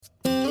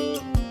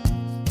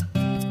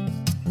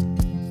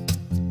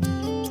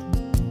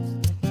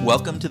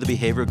Welcome to the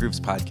Behavioral Grooves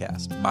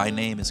Podcast. My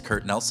name is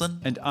Kurt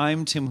Nelson. And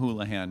I'm Tim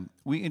Houlihan.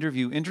 We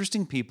interview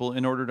interesting people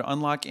in order to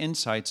unlock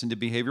insights into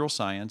behavioral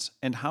science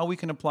and how we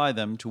can apply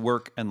them to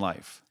work and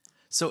life.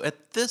 So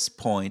at this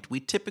point,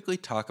 we typically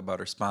talk about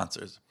our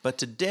sponsors, but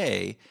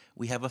today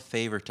we have a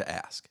favor to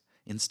ask.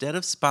 Instead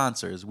of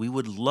sponsors, we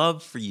would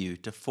love for you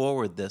to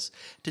forward this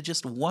to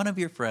just one of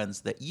your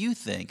friends that you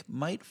think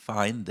might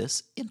find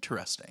this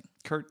interesting.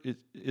 Kurt,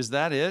 is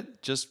that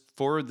it? Just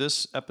forward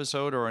this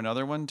episode or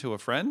another one to a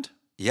friend?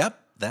 Yep,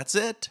 that's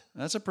it.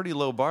 That's a pretty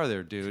low bar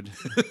there, dude.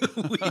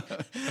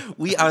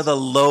 We are the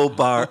low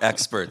bar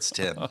experts,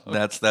 Tim.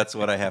 That's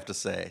what I have to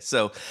say.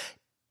 So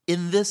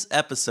in this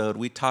episode,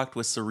 we talked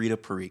with Sarita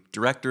Parikh,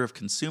 Director of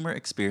Consumer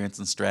Experience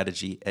and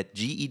Strategy at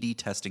GED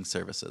Testing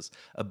Services,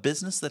 a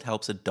business that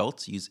helps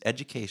adults use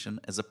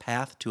education as a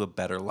path to a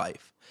better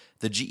life.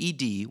 The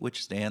GED,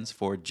 which stands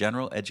for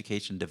General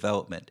Education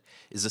Development,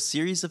 is a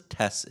series of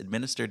tests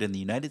administered in the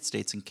United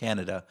States and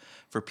Canada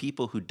for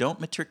people who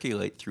don't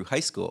matriculate through high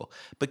school,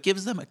 but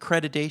gives them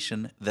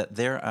accreditation that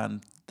they're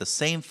on the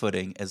same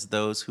footing as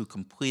those who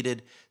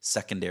completed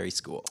secondary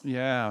school.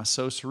 Yeah,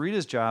 so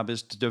Sarita's job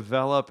is to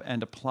develop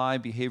and apply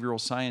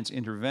behavioral science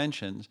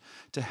interventions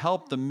to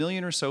help the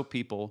million or so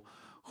people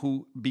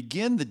who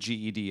begin the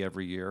GED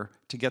every year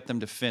to get them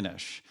to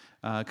finish.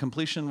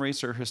 Completion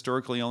rates are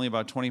historically only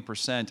about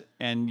 20%,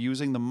 and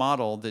using the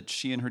model that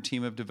she and her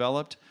team have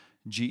developed,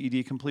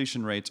 GED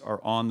completion rates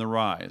are on the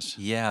rise.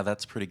 Yeah,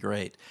 that's pretty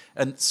great.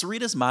 And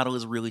Sarita's model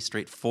is really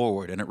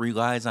straightforward, and it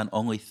relies on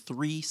only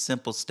 3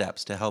 simple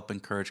steps to help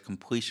encourage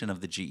completion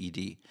of the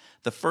GED.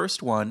 The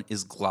first one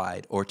is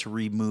glide, or to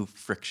remove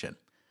friction.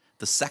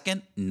 The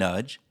second,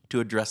 nudge, to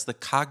address the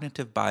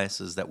cognitive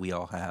biases that we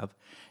all have.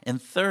 And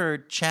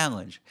third,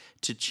 challenge,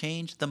 to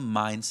change the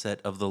mindset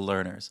of the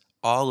learners.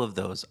 All of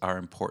those are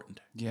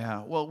important.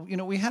 Yeah, well,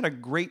 we had a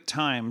great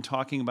time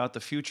talking about the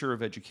future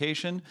of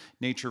education,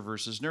 nature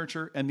versus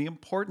nurture, and the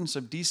importance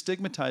of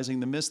destigmatizing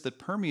the myths that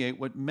permeate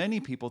what many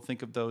people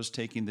think of those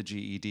taking the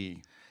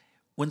GED.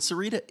 When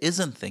Sarita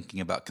isn't thinking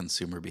about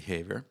consumer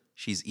behavior,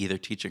 she's either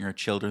teaching her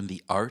children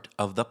the art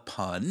of the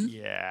pun,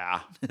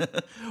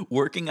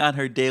 working on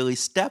her daily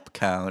step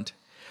count,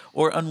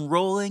 or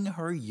unrolling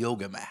her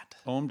yoga mat.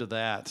 Om to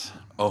that.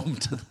 Om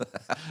to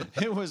that.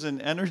 It was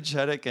an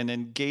energetic and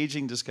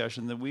engaging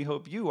discussion that we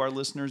hope you, our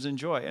listeners,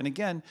 enjoy. And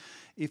again,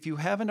 if you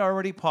haven't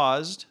already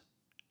paused,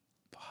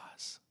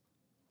 pause.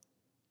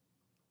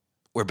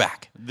 We're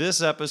back.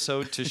 This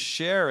episode to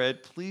share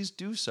it, please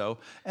do so.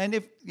 And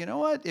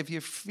if you're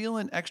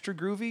feeling extra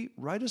groovy,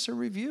 write us a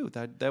review.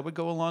 That would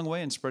go a long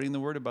way in spreading the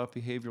word about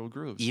behavioral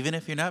grooves. Even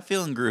if you're not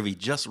feeling groovy,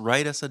 just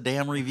write us a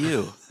damn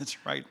review.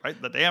 That's right.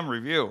 Write the damn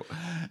review.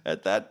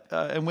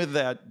 And with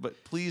that,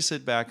 but please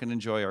sit back and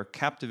enjoy our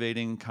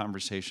captivating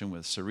conversation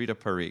with Sarita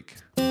Parikh.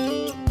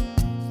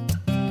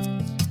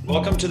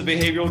 Welcome to the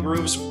Behavioral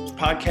Grooves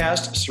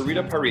podcast,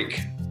 Sarita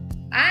Parikh.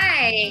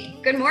 Hi.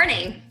 Good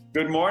morning.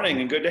 Good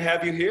morning, and good to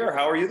have you here.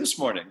 How are you this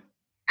morning?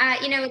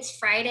 It's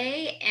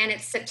Friday, and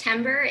it's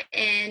September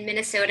in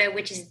Minnesota,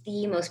 which is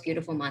the most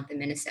beautiful month in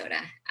Minnesota.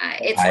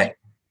 I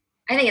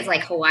think it's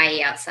like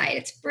Hawaii outside.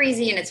 It's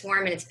breezy, and it's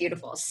warm, and it's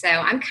beautiful. So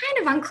I'm kind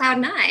of on cloud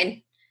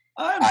 9.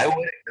 I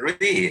would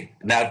agree.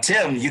 Now,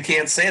 Tim, you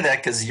can't say that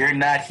because you're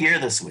not here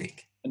this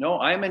week. No,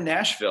 I'm in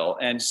Nashville,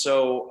 and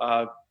so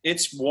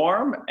it's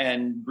warm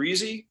and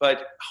breezy,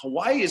 but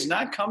Hawaii is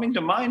not coming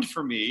to mind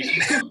for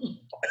me.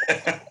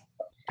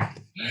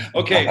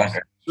 Okay,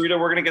 Sarita,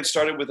 we're going to get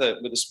started with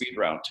a speed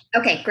round.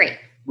 Okay, great.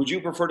 Would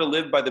you prefer to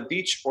live by the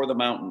beach or the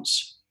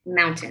mountains?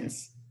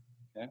 Mountains.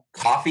 Okay.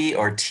 Coffee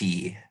or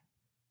tea?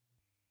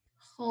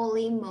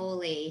 Holy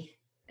moly.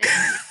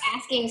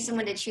 Asking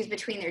someone to choose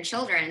between their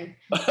children.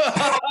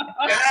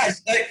 Gosh,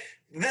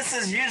 this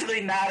is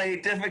usually not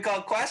a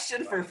difficult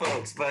question for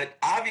folks, but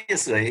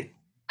obviously.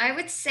 I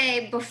would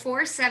say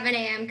before 7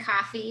 a.m.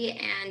 coffee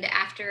and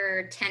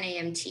after 10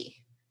 a.m. tea.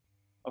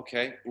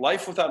 Okay.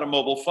 Life without a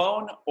mobile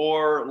phone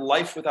or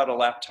life without a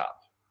laptop?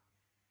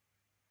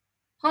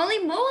 Holy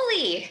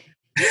moly.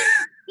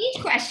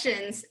 These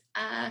questions.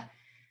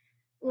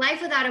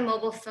 Life without a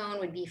mobile phone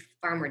would be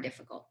far more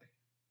difficult.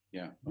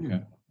 Yeah.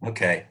 Okay.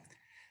 Okay.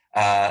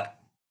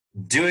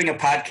 Doing a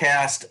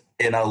podcast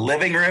in a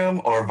living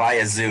room or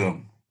via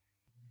Zoom?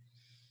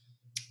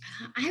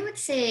 I would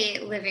say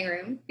living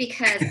room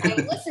because I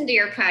listened to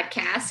your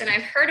podcast and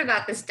I've heard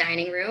about this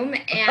dining room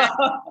and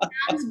it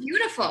sounds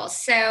beautiful.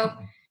 So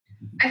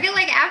I feel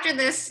like after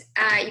this,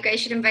 you guys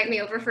should invite me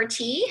over for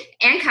tea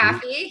and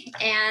coffee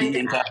and Tea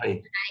and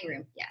coffee. dining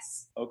room.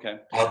 Yes. Okay.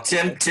 Well,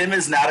 Tim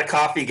is not a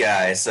coffee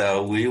guy,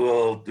 so we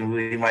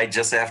might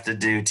just have to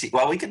do tea.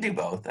 Well, we could do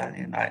both. I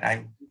mean,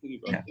 I feel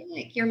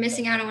like you're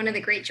missing out on one of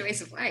the great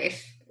joys of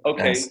life.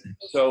 Okay. Yes.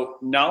 So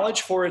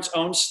knowledge for its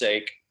own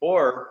sake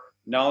or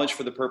knowledge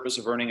for the purpose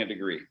of earning a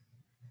degree?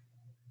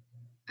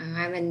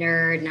 I'm a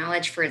nerd.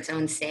 Knowledge for its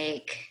own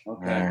sake.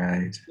 Okay. All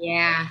right.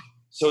 Yeah.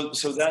 So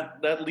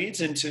that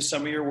leads into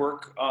some of your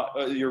work,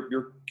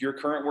 your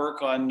current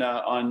work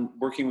on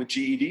working with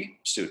GED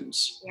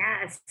students.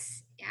 Yes.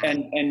 Yeah.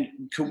 And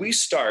could we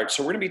start?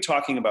 So we're going to be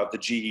talking about the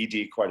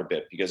GED quite a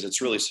bit because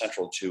it's really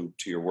central to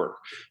your work.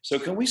 So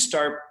can we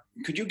start?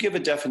 Could you give a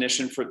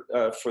definition for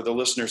the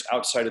listeners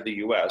outside of the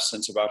U.S.,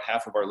 since about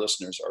half of our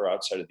listeners are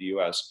outside of the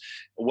U.S.?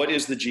 What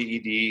is the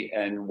GED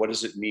and what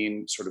does it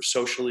mean sort of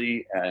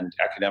socially and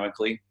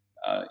academically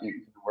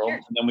in the world? Sure.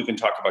 And then we can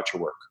talk about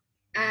your work.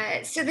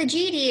 So the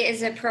GED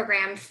is a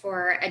program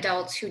for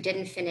adults who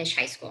didn't finish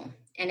high school,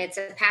 and it's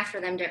a path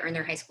for them to earn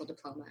their high school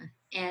diploma.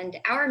 And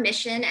our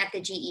mission at the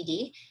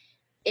GED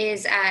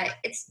is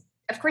it's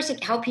of course to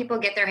help people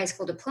get their high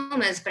school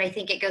diplomas, but I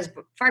think it goes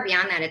far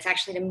beyond that. It's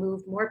actually to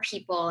move more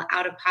people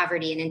out of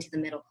poverty and into the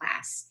middle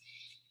class.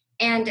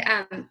 And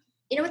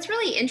what's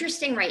really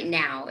interesting right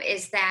now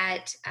is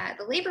that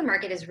the labor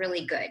market is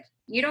really good.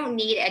 You don't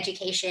need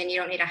education. You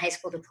don't need a high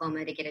school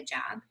diploma to get a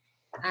job.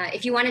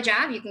 If you want a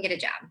job, you can get a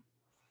job.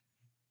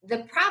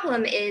 The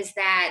problem is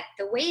that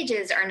the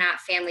wages are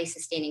not family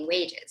sustaining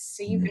wages.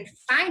 So you can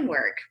find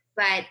work,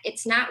 but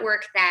it's not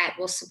work that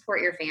will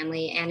support your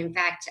family. And in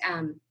fact,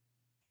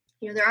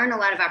 there aren't a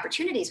lot of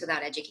opportunities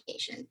without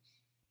education.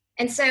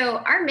 And so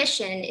our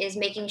mission is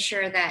making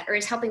sure that, or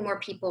is helping more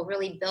people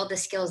really build the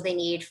skills they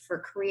need for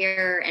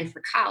career and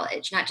for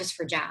college, not just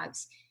for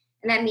jobs.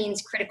 And that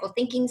means critical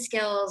thinking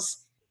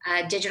skills,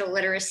 digital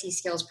literacy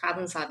skills,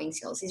 problem solving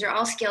skills. These are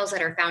all skills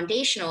that are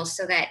foundational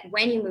so that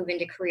when you move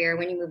into career,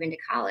 when you move into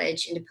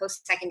college, into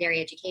post-secondary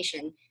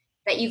education,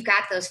 that you've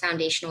got those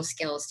foundational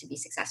skills to be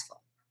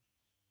successful.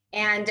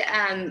 And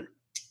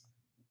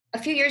a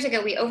few years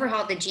ago, we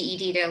overhauled the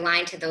GED to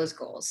align to those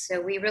goals.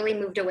 So we really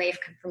moved away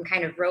from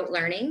kind of rote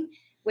learning,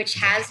 which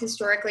has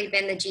historically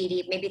been the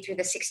GED, maybe through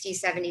the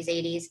 60s, 70s,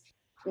 80s,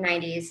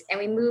 90s. And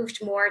we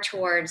moved more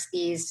towards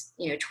these,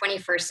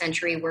 21st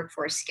century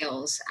workforce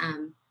skills,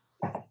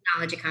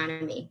 knowledge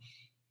economy.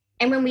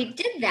 And when we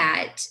did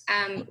that,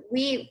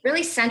 we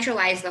really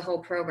centralized the whole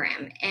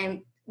program.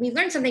 And we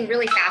learned something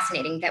really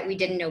fascinating that we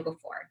didn't know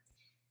before.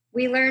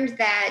 We learned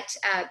that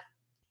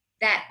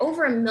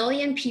over 1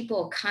 million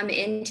people come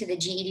into the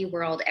GED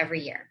world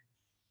every year.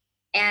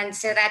 And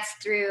so that's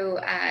through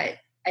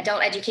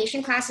adult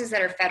education classes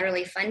that are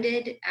federally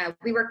funded.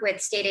 We work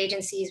with state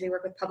agencies, we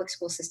work with public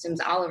school systems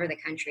all over the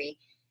country.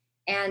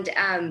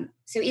 And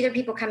so either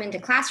people come into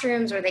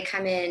classrooms or they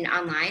come in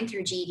online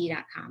through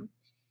GED.com.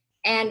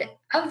 And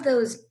of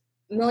those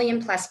 1 million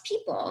plus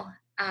people,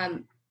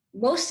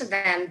 most of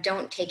them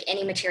don't take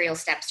any material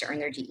steps to earn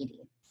their GED.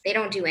 They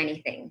don't do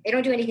anything. They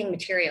don't do anything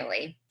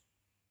materially.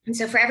 And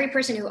so for every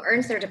person who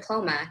earns their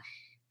diploma,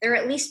 there are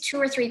at least 2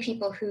 or 3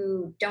 people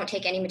who don't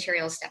take any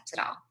material steps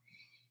at all.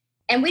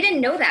 And we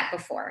didn't know that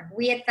before.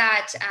 We had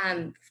thought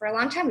for a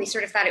long time, we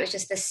sort of thought it was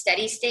just this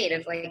steady state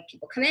of like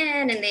people come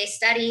in and they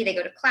study, they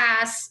go to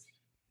class,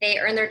 they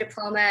earn their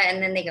diploma, and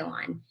then they go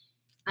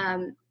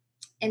on.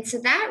 And so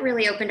that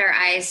really opened our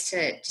eyes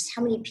to just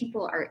how many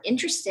people are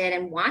interested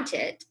and want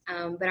it,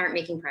 but aren't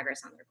making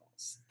progress on their goals.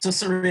 So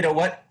Sarita,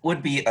 what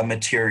would be a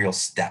material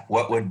step?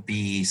 What would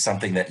be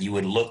something that you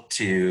would look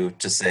to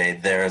say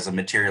there is a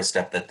material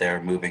step that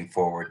they're moving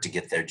forward to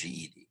get their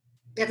GED?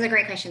 That's a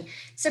great question.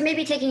 So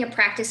maybe taking a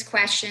practice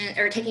question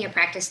or taking a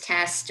practice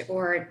test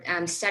or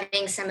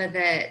studying some of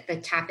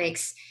the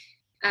topics.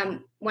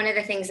 One of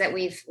the things that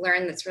we've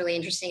learned that's really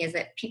interesting is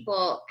that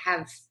people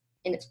have,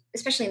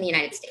 especially in the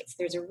United States,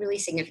 there's a really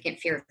significant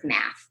fear of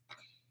math.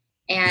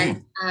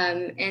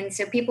 And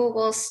so people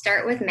will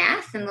start with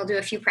math and they'll do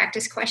a few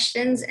practice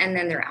questions and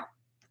then they're out.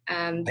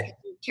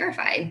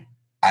 Terrified.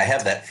 I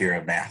have that fear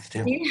of math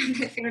too. You have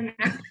that fear of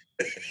math?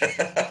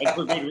 And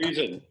for good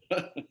reason.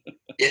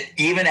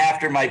 Even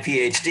after my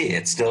PhD,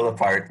 it's still a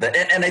part that,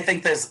 and I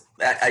think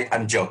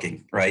I'm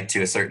joking, right,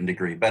 to a certain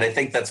degree, but I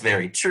think that's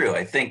very true.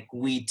 I think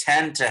we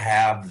tend to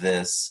have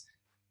this,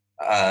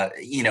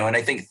 and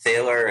I think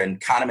Thaler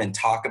and Kahneman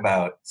talk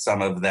about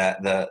some of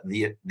that,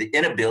 the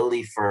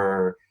inability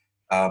for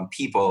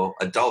people,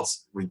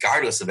 adults,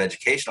 regardless of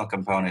educational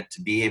component,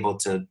 to be able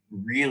to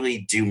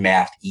really do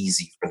math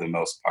easy for the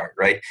most part,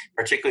 right?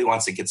 Particularly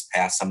once it gets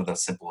past some of the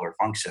simpler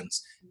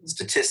functions.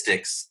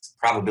 Statistics,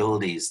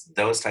 probabilities,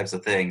 those types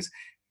of things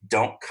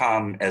don't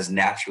come as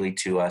naturally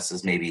to us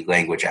as maybe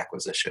language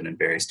acquisition and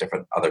various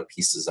different other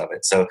pieces of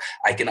it. So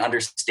I can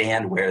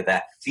understand where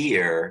that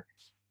fear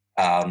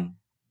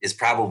is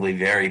probably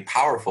very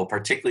powerful,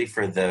 particularly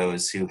for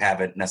those who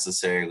haven't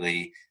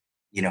necessarily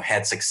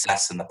had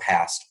success in the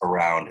past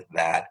around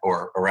that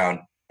or around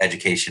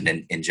education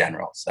in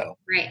general. So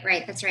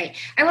Right. That's right.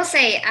 I will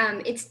say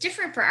it's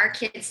different for our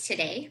kids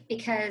today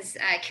because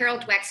Carol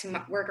Dweck's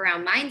work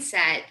around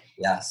mindset.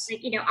 Yes.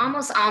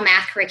 Almost all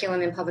math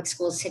curriculum in public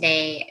schools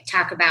today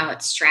talk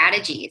about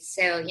strategies.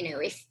 So,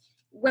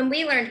 when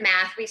we learned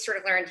math, we sort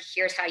of learned,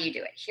 here's how you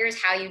do it.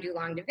 Here's how you do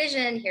long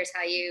division. Here's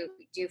how you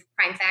do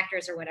prime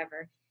factors or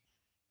whatever.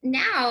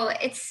 Now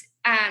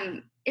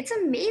it's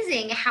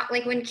amazing how,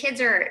 like, when kids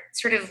are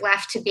sort of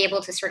left to be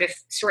able to sort of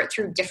sort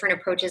through different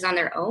approaches on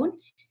their own,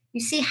 you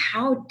see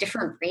how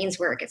different brains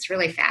work. It's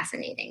really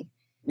fascinating.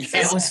 So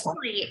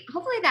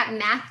hopefully that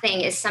math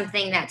thing is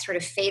something that sort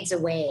of fades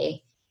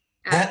away.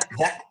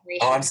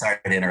 I'm sorry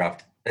to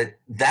interrupt.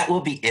 That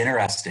will be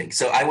interesting.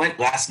 So I went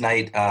last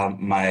night.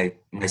 My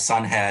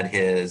son had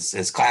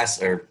his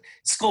class or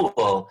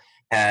school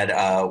had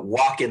a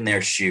walk in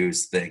their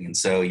shoes thing, and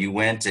so you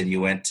went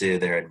to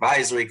their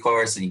advisory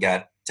course, and you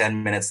got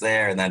 10 minutes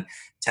there, and then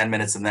 10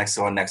 minutes the next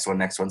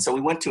one. So we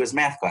went to his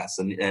math class,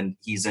 and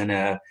he's in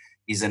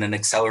an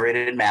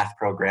accelerated math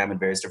program and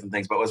various different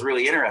things. But what was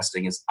really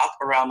interesting is up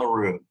around the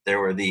room there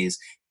were these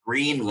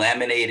green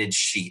laminated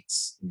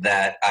sheets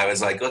that I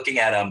was like looking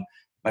at them.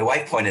 My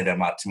wife pointed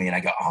them out to me, and I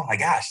go, "Oh my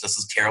gosh, this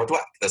is Carol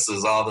Dweck. This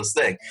is all this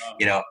thing."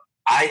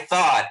 I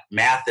thought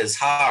math is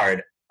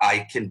hard.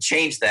 I can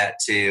change that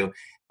to,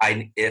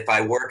 if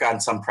I work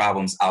on some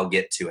problems, I'll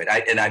get to it.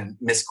 I'm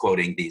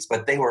misquoting these,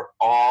 but they were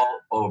all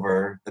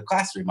over the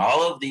classroom.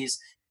 All of these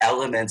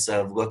elements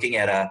of looking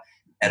at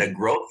a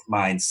growth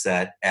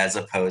mindset as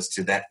opposed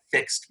to that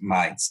fixed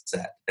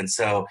mindset. And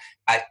so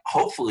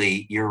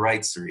hopefully you're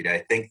right, Sarita.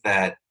 I think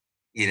that,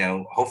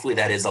 hopefully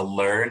that is a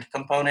learned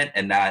component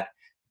and not,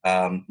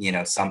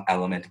 some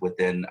element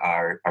within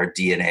our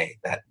DNA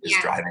that is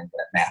driving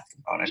that math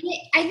component.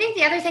 I think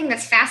the other thing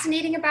that's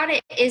fascinating about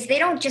it is they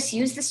don't just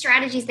use the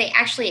strategies, they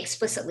actually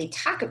explicitly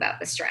talk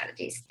about the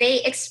strategies.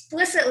 They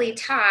explicitly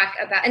talk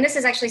about, and this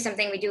is actually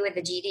something we do with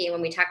the GED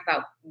when we talk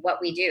about what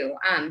we do,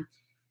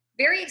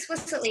 very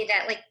explicitly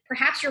that like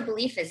perhaps your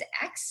belief is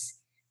X,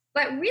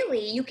 but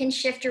really you can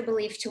shift your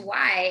belief to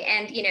Y.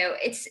 And,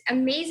 it's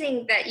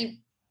amazing that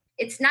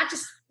it's not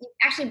just, you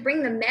actually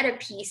bring the meta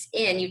piece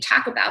in. You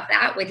talk about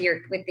that with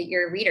your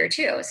reader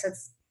too. So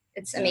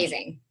it's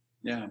amazing.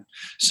 Yeah.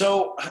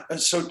 So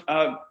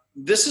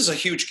this is a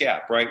huge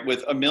gap, right?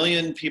 With 1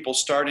 million people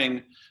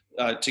starting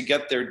to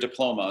get their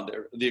diploma,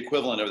 the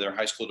equivalent of their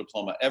high school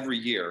diploma every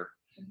year,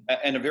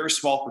 and a very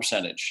small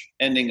percentage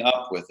ending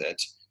up with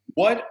it.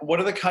 What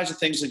are the kinds of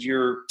things that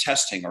you're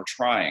testing or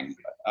trying,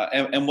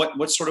 and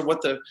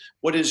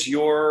what is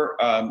your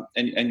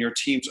and your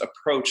team's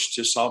approach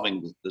to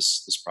solving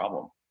this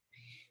problem?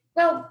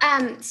 Well,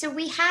 so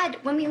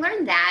when we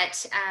learned that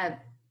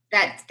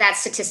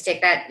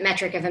statistic, that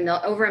metric of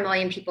over 1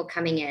 million people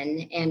coming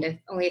in and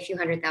only a few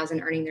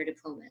 100,000 earning their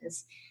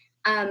diplomas.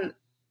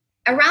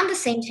 Around the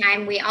same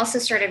time, we also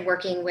started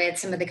working with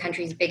some of the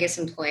country's biggest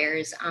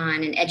employers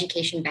on an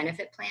education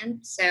benefit plan.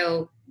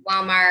 So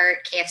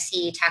Walmart,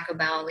 KFC, Taco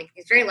Bell, like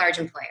these very large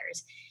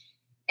employers.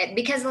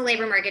 Because the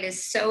labor market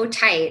is so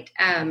tight,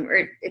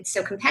 or it's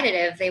so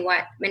competitive,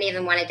 many of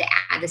them wanted to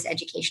add this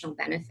educational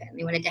benefit.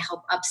 They wanted to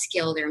help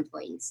upskill their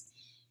employees.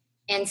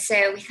 And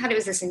so we thought it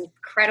was this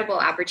incredible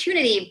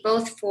opportunity,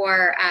 both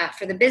for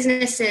the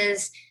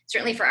businesses,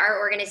 certainly for our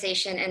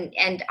organization,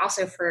 and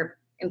also for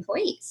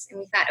employees. And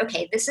we thought,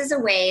 okay, this is a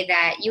way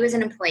that you as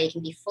an employee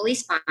can be fully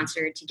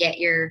sponsored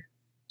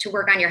to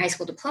work on your high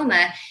school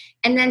diploma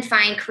and then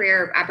find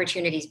career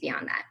opportunities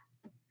beyond that.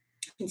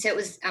 And so it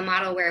was a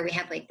model where we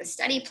had like the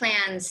study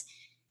plans,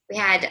 we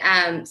had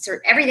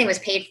everything was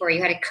paid for.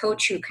 You had a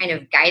coach who kind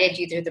of guided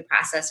you through the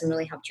process and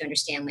really helped you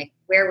understand like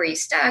where were you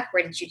stuck,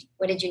 what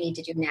did you need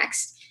to do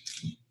next.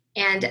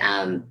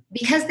 And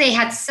because they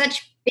had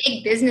such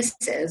big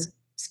businesses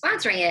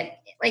sponsoring it,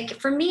 like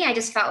for me, I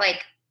just felt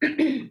like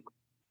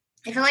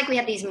I feel like we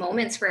had these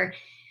moments where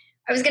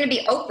I was going to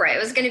be Oprah. It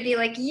was going to be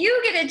like,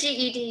 you get a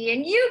GED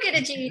and you get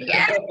a GED.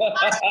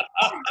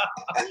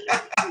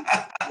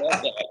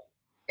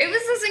 It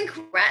was this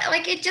incredible,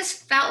 like it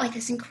just felt like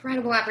this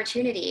incredible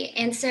opportunity.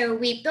 And so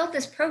we built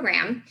this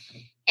program,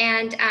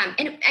 and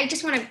I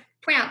just want to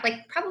point out,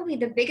 like probably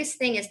the biggest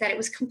thing is that it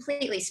was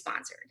completely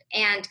sponsored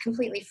and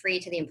completely free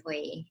to the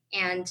employee.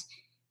 And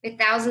with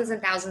thousands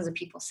and thousands of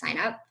people sign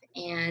up,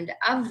 and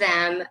of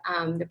them,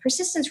 the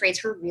persistence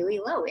rates were really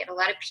low. We had a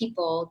lot of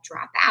people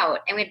drop out,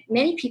 and we had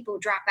many people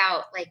drop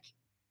out like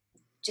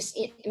just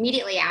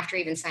immediately after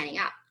even signing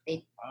up.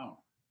 They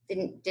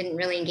didn't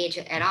really engage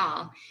at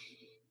all.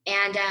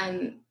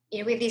 And we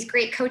have these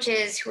great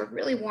coaches who are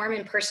really warm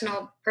and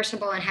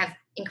personable and have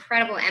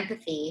incredible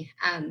empathy.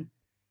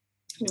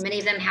 Many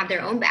of them have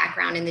their own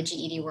background in the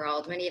GED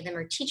world. Many of them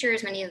are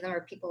teachers. Many of them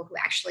are people who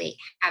actually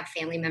have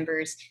family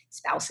members,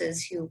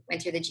 spouses who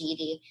went through the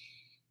GED.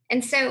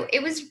 And so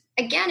it was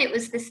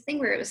this thing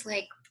where it was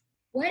like,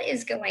 what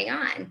is going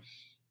on?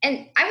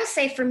 And I will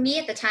say for me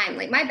at the time,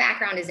 like my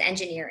background is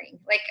engineering.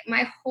 Like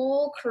my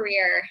whole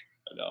career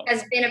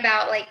has been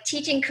about like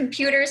teaching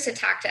computers to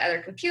talk to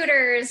other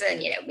computers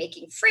and,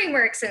 making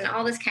frameworks and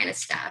all this kind of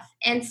stuff.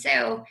 And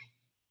so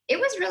it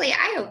was really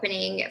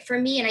eye-opening for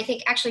me. And I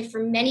think actually for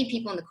many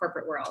people in the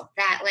corporate world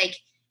that like,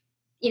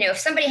 if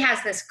somebody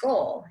has this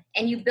goal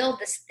and you build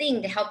this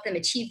thing to help them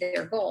achieve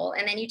their goal,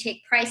 and then you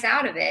take price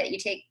out of it, you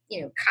take,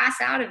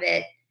 costs out of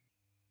it,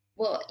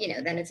 well,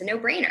 then it's a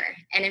no-brainer.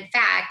 And in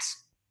fact,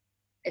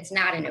 it's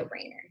not a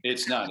no-brainer.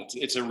 It's not.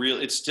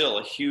 It's still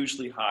a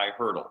hugely high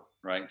hurdle,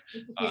 right?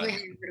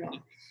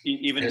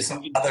 There's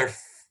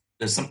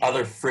some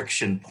other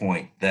friction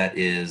point that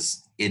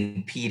is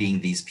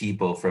impeding these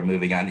people from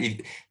moving on.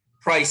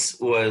 Price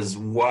was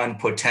one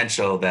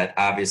potential that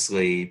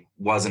obviously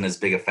wasn't as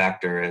big a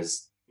factor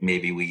as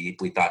maybe we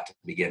thought to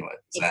begin with.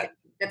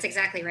 That's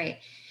exactly right.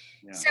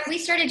 Yeah. So we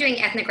started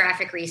doing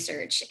ethnographic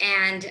research,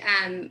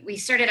 and we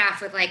started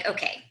off with like,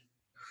 okay,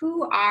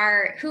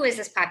 who is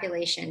this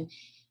population?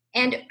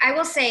 And I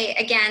will say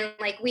again,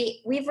 like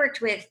we've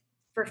worked with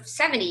for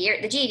 70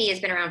 years. The GED has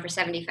been around for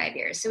 75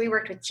 years. So we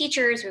worked with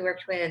teachers, we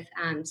worked with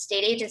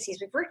state agencies,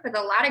 we've worked with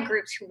a lot of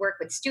groups who work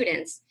with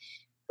students.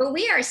 But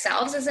we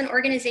ourselves as an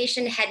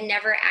organization had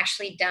never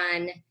actually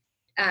done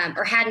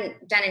or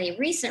hadn't done any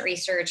recent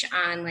research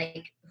on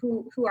like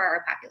who are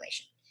our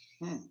population.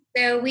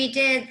 So we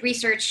did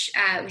research.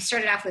 We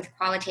started off with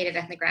qualitative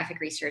ethnographic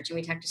research, and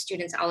we talked to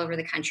students all over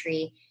the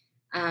country.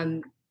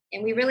 And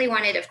we really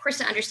wanted, of course,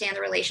 to understand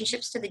the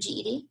relationships to the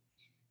GED.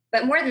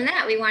 But more than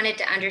that, we wanted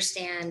to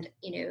understand,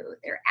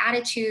 their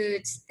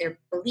attitudes, their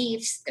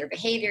beliefs, their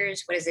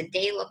behaviors. What does a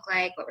day look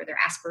like? What were their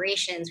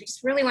aspirations? We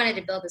just really wanted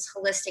to build this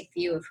holistic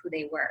view of who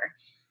they were.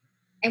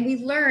 And we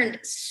learned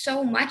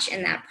so much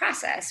in that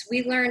process.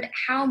 We learned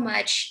how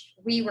much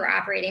we were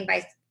operating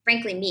by,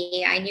 frankly,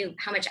 me, I knew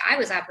how much I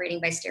was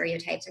operating by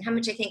stereotypes and how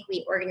much I think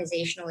we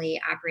organizationally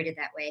operated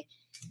that way.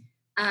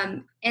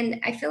 And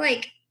I feel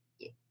like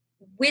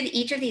with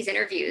each of these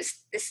interviews,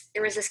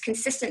 there was this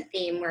consistent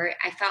theme where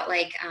I felt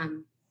like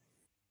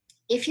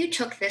if you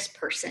took this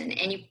person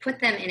and you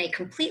put them in a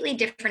completely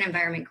different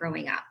environment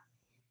growing up,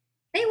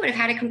 they would have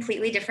had a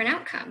completely different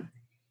outcome.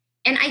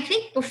 And I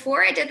think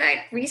before I did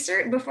that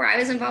research, before I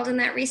was involved in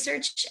that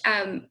research,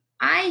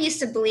 I used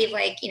to believe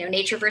like,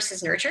 nature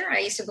versus nurture. I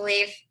used to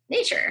believe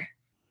nature.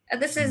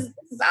 This is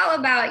all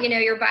about,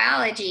 your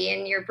biology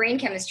and your brain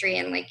chemistry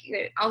and like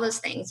all those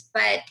things.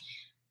 But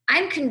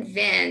I'm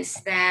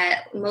convinced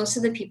that most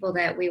of the people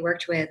that we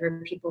worked with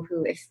were people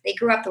who, if they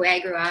grew up the way I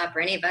grew up, or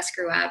any of us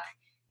grew up,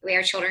 the way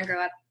our children grew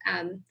up,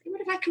 they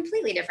would have had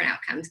completely different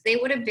outcomes. They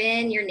would have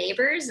been your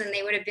neighbors, and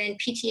they would have been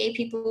PTA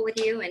people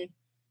with you and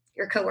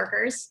your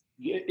coworkers.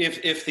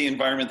 If the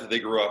environment that they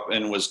grew up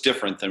in was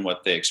different than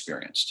what they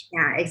experienced.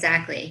 Yeah,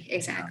 exactly.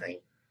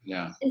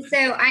 Yeah. And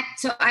so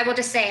I will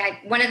just say,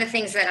 one of the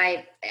things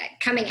that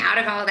coming out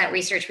of all that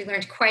research, we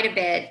learned quite a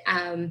bit,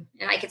 and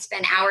I could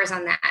spend hours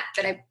on that,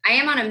 but I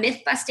am on a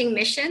myth-busting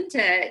mission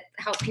to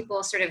help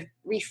people sort of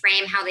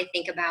reframe how they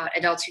think about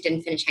adults who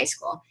didn't finish high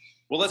school.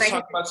 Well, let's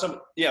talk about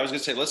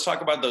let's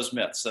talk about those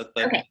myths.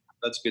 Okay.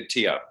 That's a good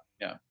tee up.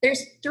 Yeah.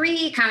 There's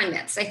 3 common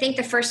myths. I think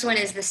the first one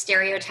is the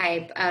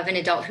stereotype of an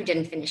adult who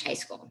didn't finish high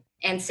school.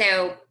 And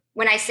so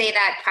when I say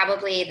that,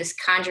 probably this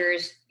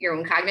conjures your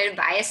own cognitive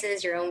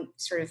biases, your own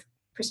sort of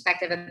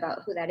perspective about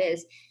who that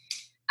is.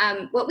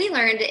 What we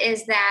learned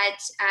is that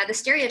the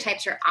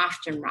stereotypes are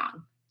often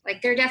wrong.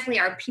 Like there definitely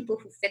are people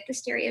who fit the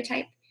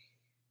stereotype.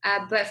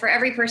 But for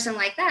every person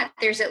like that,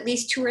 there's at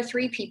least 2 or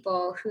 3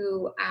 people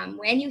who,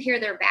 when you hear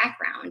their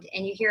background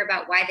and you hear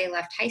about why they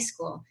left high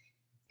school,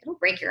 it'll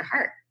break your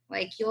heart.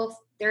 Like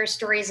there are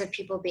stories of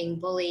people being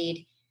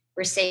bullied,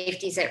 where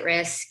safety's at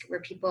risk, where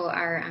people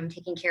are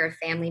taking care of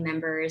family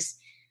members.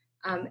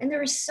 And there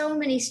were so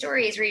many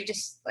stories where you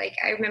just like,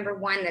 I remember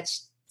one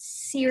that's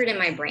seared in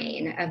my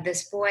brain of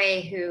this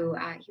boy who,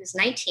 he was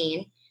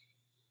 19.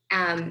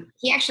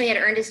 He actually had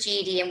earned his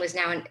GED and was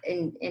now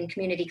in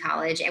community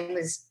college and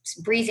was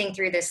breezing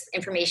through this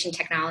information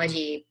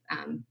technology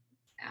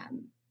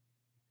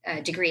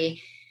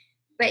degree.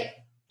 But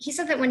he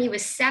said that when he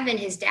was 7,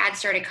 his dad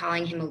started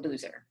calling him a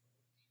loser.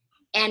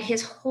 And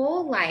his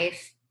whole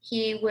life,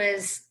 he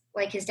was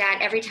like his dad.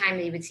 Every time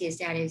he would see his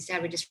dad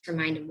would just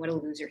remind him what a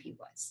loser he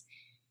was.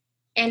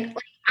 And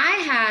like, I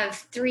have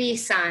 3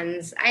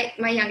 sons.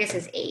 My youngest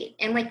is 8.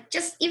 And like,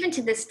 just even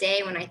to this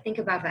day, when I think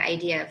about the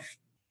idea of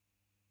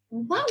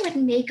what would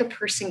make a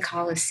person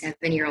call a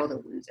 7-year-old a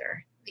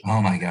loser?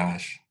 Oh my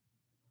gosh.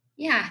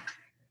 Yeah.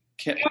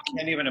 Can't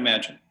even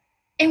imagine.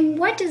 And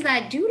what does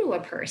that do to a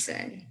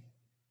person?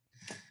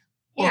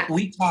 Well,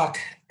 we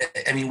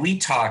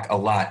talk a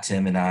lot,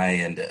 Tim and I,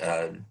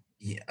 and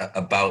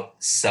about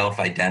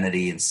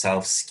self-identity and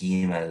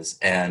self-schemas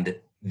and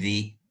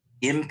the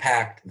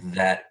impact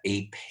that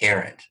a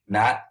parent,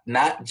 not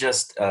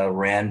just a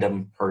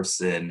random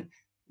person,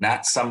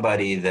 not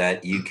somebody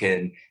that you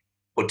can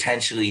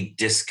potentially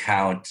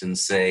discount and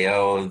say,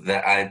 oh,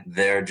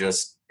 they're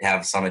just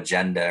have some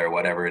agenda or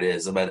whatever it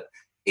is, but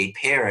a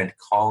parent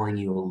calling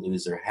you a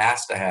loser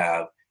has to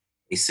have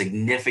a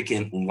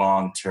significant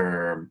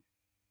long-term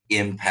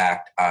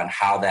impact on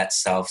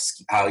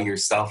how your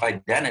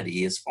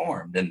self-identity is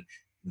formed. And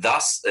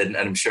thus, and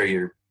I'm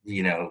sure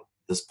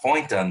this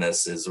point on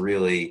this is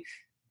really,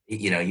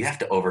 you have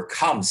to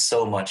overcome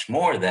so much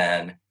more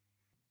than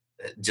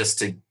just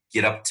to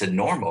get up to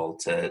normal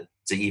to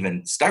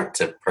even start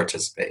to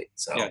participate.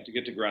 So yeah, to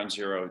get to ground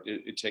zero,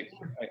 it takes,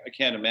 I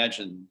can't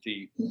imagine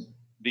the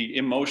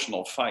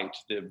emotional fight,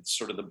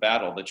 the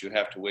battle that you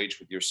have to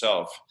wage with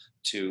yourself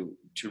to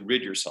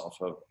rid yourself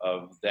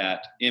of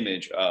that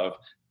image of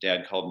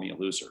dad called me a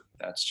loser.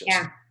 That's just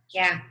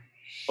yeah.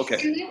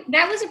 Okay. And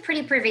that was a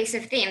pretty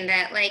pervasive theme,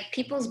 that like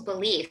people's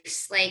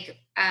beliefs,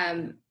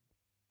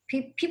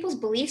 people's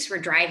beliefs were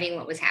driving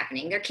what was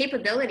happening. Their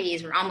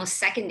capabilities were almost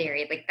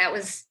secondary. Like that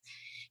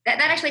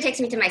actually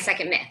takes me to my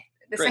second myth.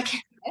 The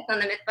second myth on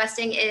the myth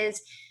busting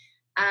is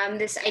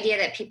This idea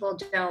that people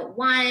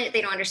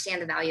they don't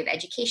understand the value of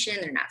education,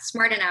 they're not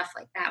smart enough,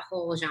 like that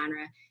whole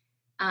genre.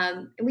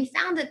 And we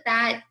found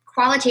that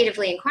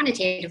qualitatively and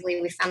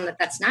quantitatively, we found that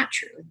that's not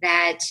true,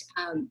 that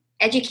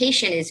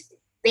education is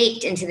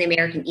baked into the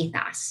American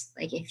ethos.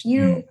 Like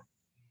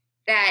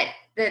that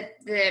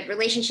the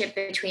relationship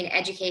between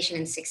education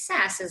and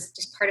success is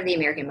just part of the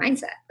American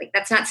mindset. Like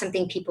that's not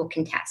something people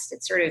contest.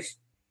 It's sort of,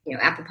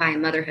 apple pie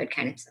and motherhood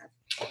kind of stuff.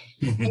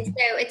 And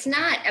so it's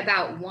not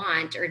about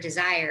want or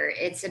desire.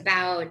 It's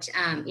about,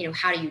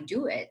 how do you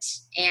do it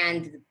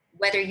and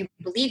whether you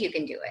believe you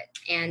can do it.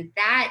 And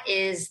I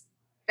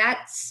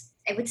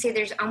would say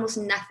there's almost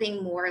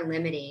nothing more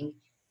limiting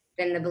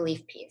than the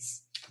belief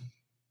piece.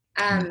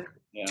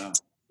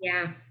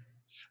 Yeah.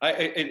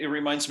 It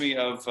reminds me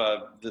of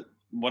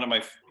one of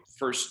my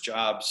first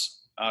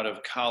jobs out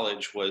of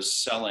college was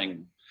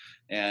selling,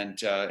 and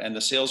the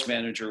sales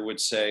manager would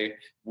say,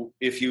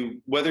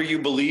 whether you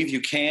believe you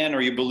can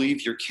or you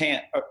believe you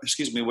can't,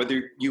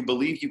 whether you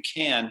believe you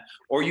can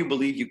or you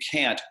believe you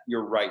can't,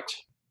 you're right.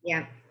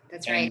 Yeah,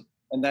 that's right.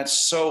 And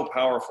that's so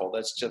powerful.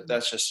 That's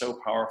just so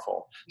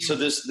powerful. Yeah. So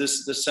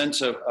this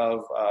sense of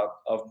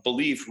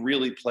belief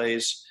really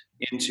plays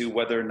into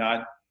whether or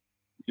not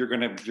you're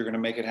gonna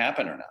make it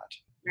happen or not.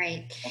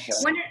 Right. Okay.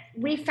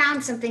 We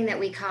found something that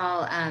we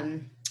call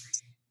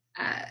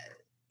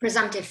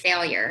presumptive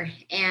failure,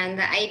 and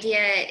the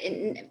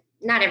idea,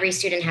 not every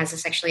student has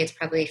this. Actually, it's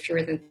probably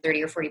fewer than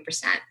 30 or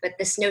 40%. But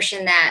this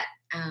notion that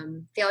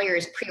failure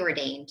is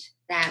preordained.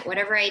 That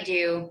whatever I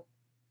do,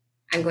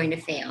 I'm going to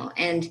fail,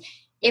 and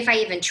if I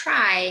even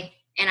try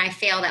and I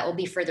fail, that will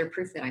be further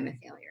proof that I'm a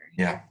failure.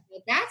 Yeah.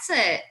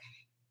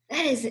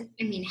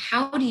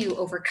 How do you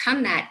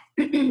overcome that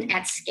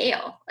at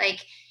scale?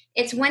 Like,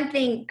 it's one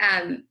thing,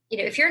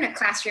 if you're in a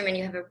classroom and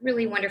you have a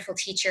really wonderful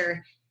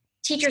teacher,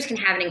 teachers can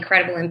have an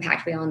incredible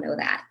impact. We all know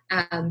that.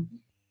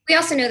 We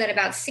also know that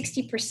about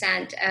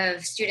 60%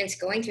 of students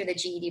going through the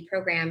GED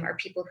program are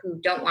people who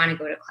don't want to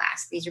go to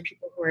class. These are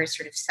people who are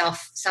sort of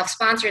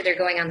self-sponsored. They're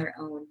going on their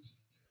own.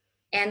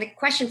 And the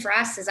question for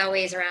us is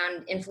always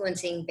around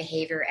influencing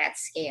behavior at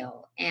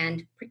scale.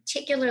 And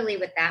particularly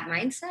with that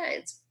mindset,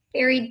 it's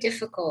very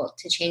difficult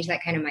to change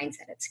that kind of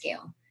mindset at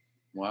scale.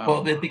 Wow.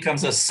 Well, it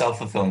becomes a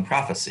self-fulfilling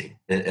prophecy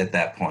at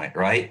that point,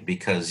 right?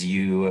 Because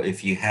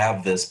if you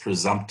have this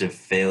presumptive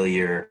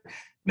failure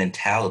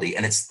mentality,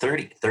 and it's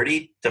 30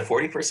 to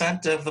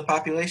 40% of the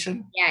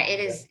population. Yeah,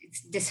 it is.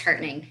 It's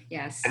disheartening.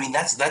 Yes. I mean,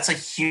 that's a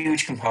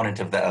huge component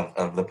of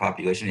the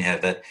population you have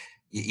that,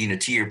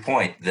 to your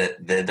point,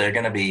 that they're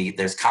going to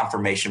there's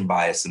confirmation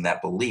bias in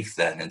that belief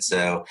then. And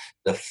so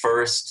the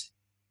first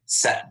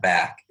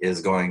setback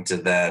is going to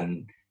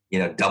then,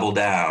 double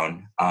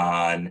down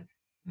on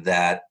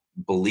that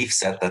belief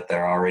set that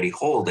they're already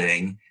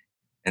holding.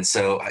 And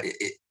so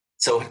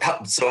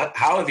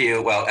how have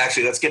you, well,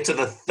 actually, let's get to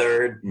the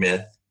third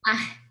myth.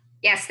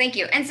 Yes, thank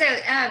you. And so,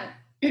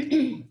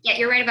 yeah,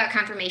 you're right about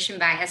confirmation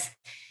bias.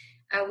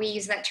 We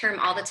use that term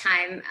all the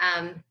time.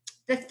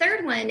 The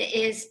third one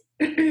is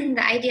the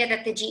idea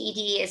that the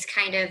GED is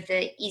kind of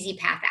the easy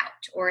path out,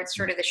 or it's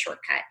sort of the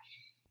shortcut.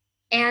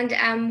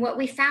 And what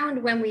we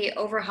found when we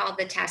overhauled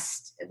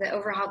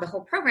the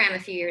whole program a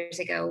few years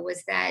ago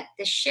was that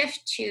the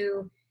shift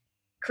to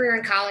career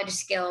and college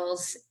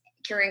skills,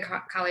 career and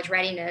college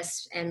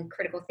readiness, and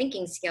critical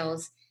thinking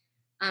skills,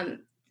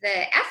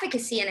 the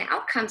efficacy and the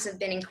outcomes have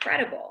been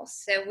incredible.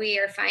 So we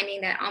are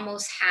finding that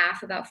almost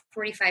half, about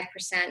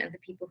 45% of the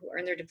people who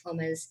earn their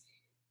diplomas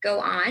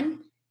go on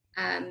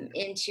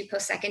into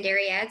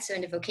post-secondary ed, so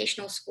into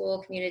vocational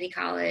school, community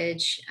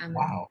college,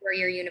 wow.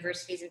 4-year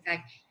universities, in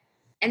fact.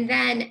 And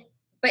then,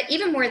 but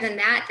even more than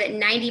that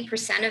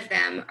 90% of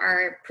them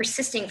are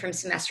persisting from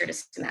semester to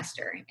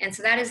semester. And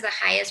so that is the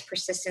highest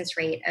persistence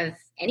rate of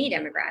any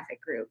demographic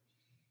group.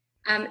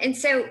 And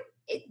so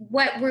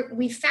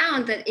we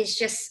found that is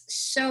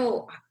just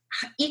so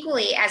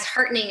equally as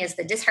heartening as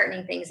the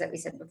disheartening things that we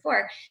said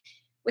before.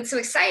 What's so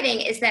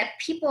exciting is that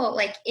people,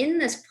 like, in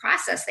this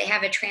process, they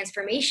have a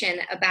transformation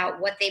about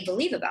what they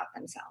believe about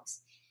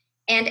themselves.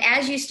 And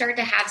as you start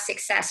to have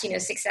success,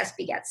 success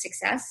begets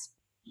success.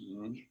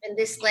 Mm-hmm. And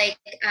this,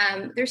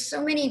 there's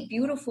so many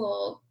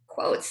beautiful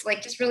quotes,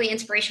 just really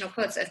inspirational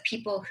quotes of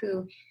people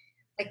who,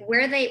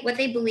 what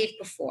they believed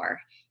before,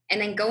 and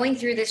then going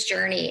through this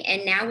journey,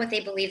 and now what they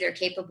believe they're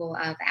capable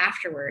of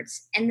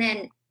afterwards. And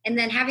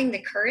then having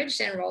the courage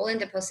to enroll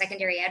into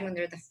post-secondary ed when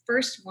they're the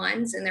first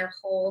ones in their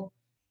whole,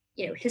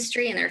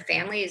 history and their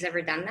family who's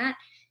ever done that.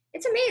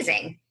 It's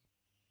amazing.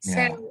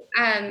 Yeah. So,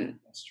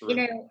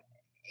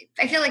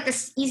 I feel like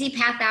this easy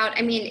path out,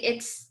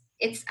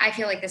 I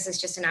feel like this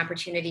is just an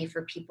opportunity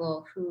for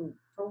people who,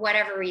 for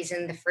whatever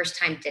reason, the first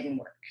time didn't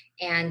work.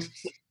 And,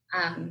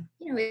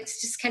 it's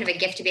just kind of a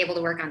gift to be able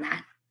to work on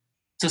that.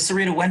 So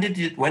Sarita,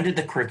 when did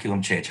the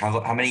curriculum change?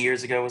 How many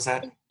years ago was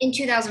that? In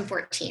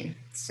 2014.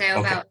 So okay.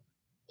 About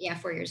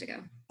 4 years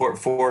ago. 4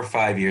 or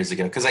 5 years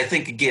ago. Because I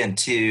think, again,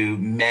 to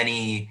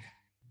many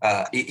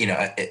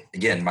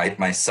again,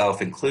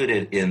 myself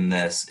included in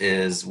this,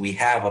 is we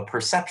have a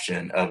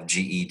perception of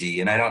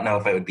GED, and I don't know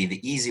if it would be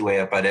the easy way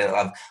up, but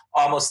of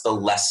almost the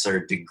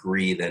lesser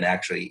degree than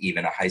actually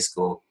even a high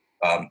school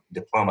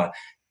diploma.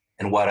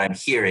 And what I'm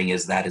hearing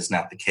is that is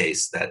not the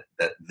case, that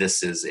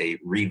this is a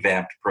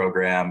revamped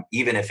program.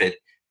 Even if it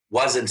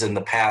wasn't in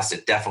the past,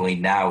 it definitely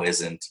now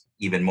isn't,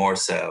 even more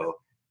so.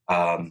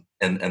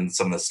 And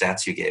some of the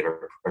stats you gave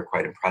are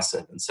quite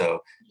impressive. And so,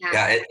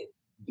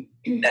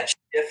 that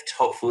shift,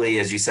 hopefully,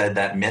 as you said,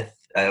 that myth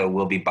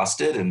will be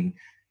busted. And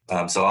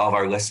so all of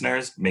our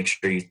listeners, make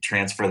sure you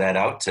transfer that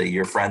out to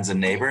your friends and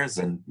neighbors,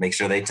 and make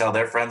sure they tell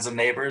their friends and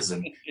neighbors.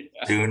 And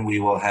soon we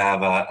will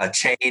have a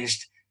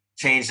changed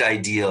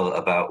ideal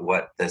about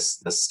what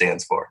this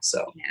stands for.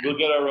 So we'll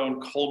get our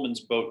own Coleman's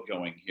boat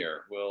going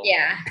here. We'll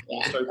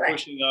start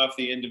pushing off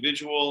the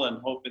individual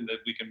and hoping that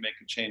we can make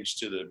a change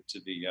to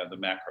the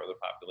macro of the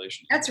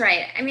population. That's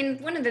right. I mean,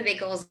 one of the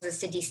big goals is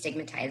to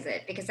destigmatize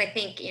it, because I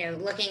think,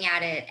 looking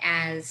at it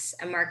as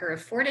a marker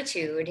of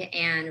fortitude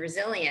and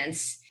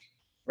resilience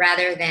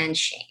rather than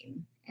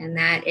shame. And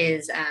that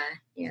is,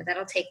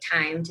 that'll take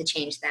time to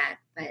change that.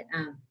 But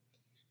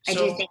I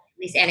do think, at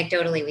least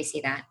anecdotally, we see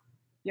that.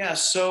 Yeah.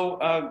 So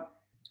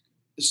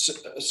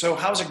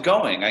how's it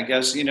going? I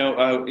guess,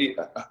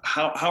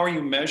 how are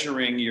you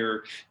measuring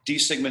your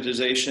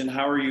destigmatization?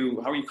 How are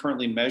you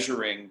currently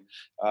measuring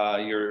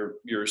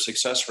your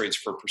success rates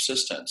for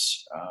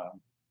persistence?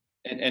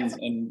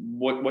 And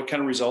what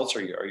kind of results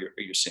are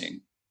you seeing?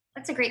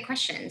 That's a great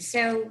question.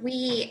 So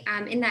we,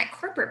 in that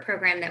corporate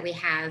program that we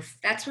have,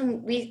 that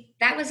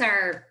was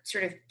our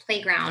sort of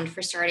playground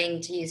for starting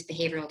to use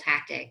behavioral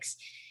tactics.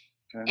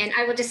 Okay. And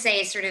I will just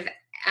say, sort of,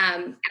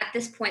 at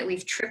this point,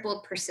 we've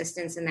tripled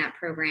persistence in that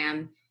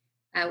program.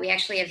 We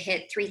actually have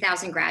hit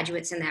 3,000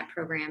 graduates in that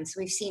program. So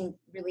we've seen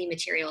really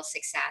material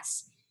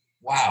success.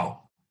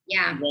 Wow.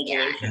 Yeah.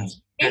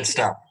 Congratulations. Yeah. Good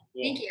stuff.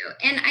 Thank you.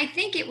 And I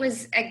think it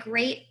was a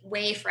great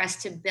way for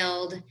us to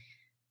build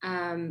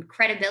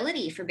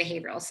credibility for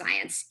behavioral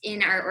science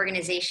in our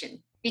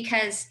organization,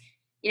 because,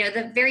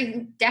 the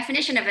very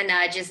definition of a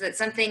nudge is that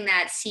something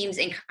that seems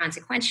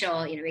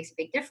inconsequential, makes a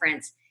big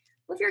difference.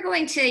 Well, if you're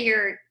going to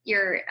your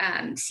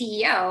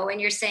CEO and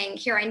you're saying,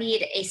 here, I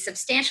need a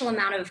substantial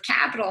amount of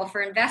capital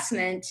for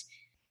investment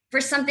for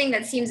something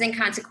that seems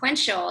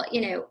inconsequential, I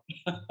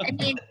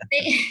mean,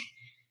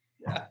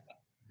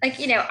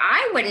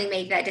 I wouldn't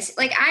make that decision.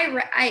 Like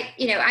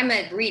I'm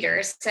a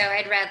reader, so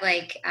I'd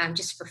read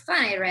just for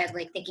fun, I read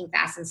Thinking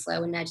Fast and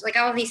Slow and Nudge.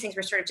 All of these things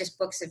were sort of just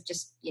books of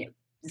just,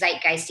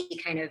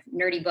 zeitgeisty kind of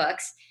nerdy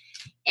books.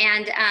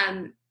 And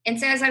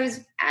so as I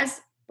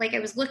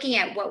was looking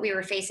at what we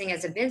were facing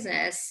as a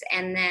business,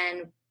 and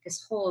then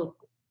this whole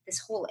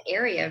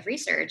area of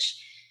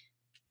research,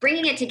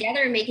 bringing it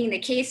together and making the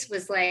case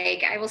was,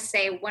 I will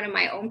say, one of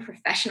my own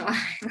professional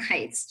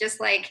highlights, just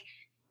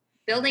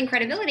building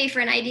credibility for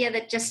an idea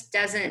that just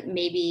doesn't,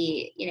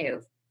 maybe,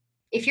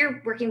 if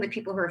you're working with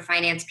people who are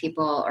finance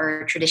people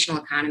or traditional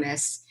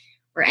economists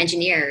or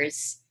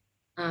engineers,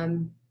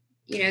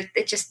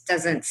 it just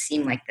doesn't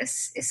seem like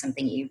this is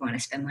something you want to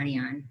spend money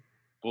on.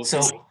 Well, go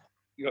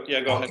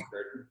ahead,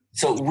 Kurt.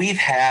 So we've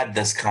had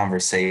this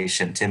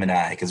conversation, Tim and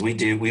I, because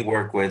we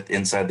work with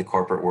inside the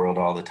corporate world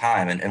all the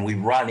time, and we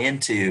run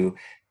into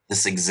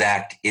this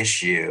exact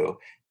issue.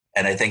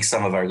 And I think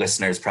some of our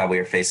listeners probably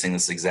are facing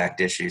this exact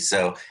issue.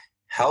 So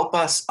help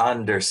us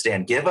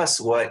understand, give us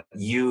what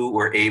you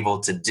were able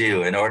to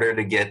do in order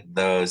to get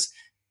those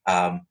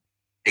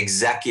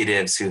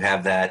executives who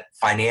have that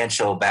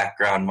financial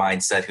background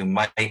mindset, who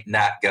might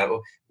not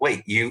go,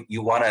 wait, you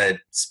want to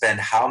spend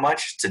how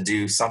much to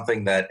do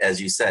something that,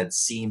 as you said,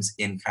 seems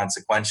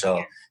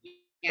inconsequential,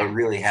 but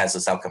really has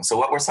this outcome. So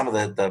what were some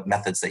of the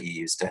methods that you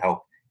used to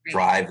help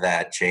drive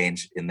that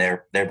change in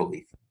their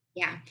belief?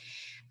 Yeah.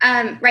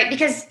 Right,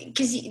 because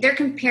they're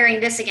comparing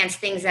this against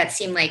things that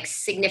seem like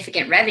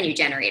significant revenue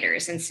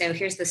generators. And so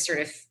here's this sort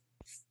of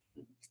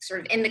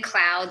in the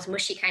clouds,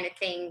 mushy kind of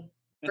thing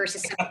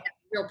versus something that's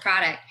a real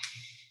product.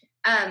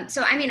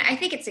 So, I mean, I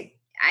think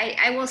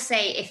I will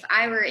say, if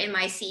I were in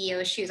my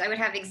CEO's shoes, I would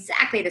have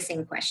exactly the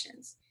same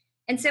questions.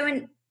 And so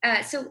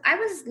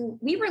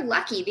we were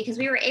lucky because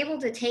we were able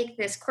to take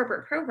this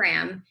corporate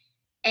program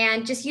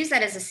and just use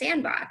that as a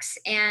sandbox.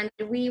 And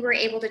we were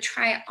able to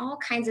try all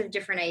kinds of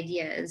different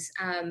ideas.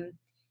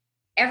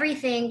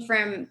 Everything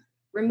from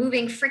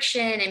removing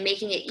friction and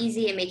making it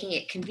easy and making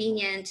it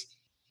convenient,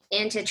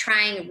 into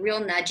trying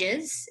real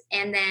nudges.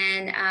 And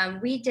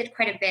then we did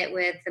quite a bit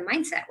with the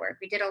mindset work.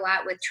 We did a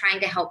lot with trying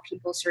to help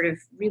people sort of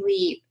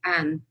really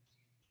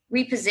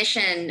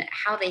reposition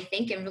how they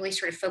think and really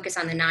sort of focus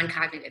on the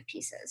non-cognitive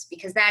pieces,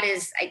 because that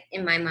is,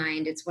 in my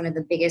mind, it's one of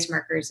the biggest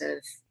markers of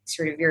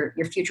sort of your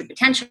future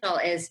potential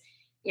is,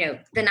 the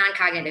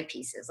non-cognitive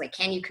pieces. Like,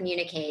 can you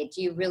communicate?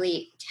 Do you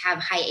really have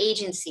high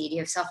agency? Do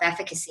you have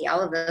self-efficacy?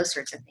 All of those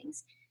sorts of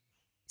things.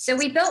 So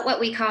we built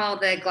what we call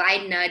the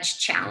Glide Nudge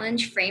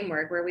Challenge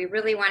framework, where we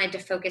really wanted to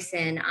focus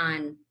in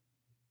on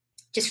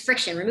just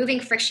friction, removing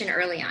friction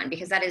early on,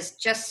 because that is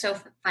just so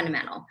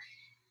fundamental.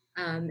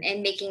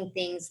 and making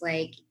things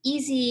like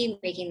easy,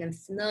 making them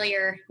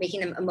familiar, making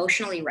them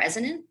emotionally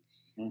resonant,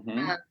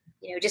 Mm-hmm.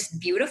 just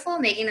beautiful,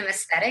 making them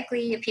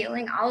aesthetically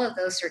appealing, all of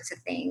those sorts of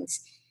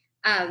things.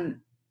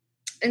 Um,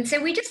 and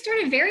so we just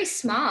started very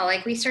small.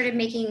 Like we started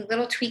making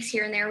little tweaks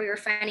here and there. We were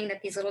finding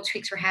that these little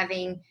tweaks were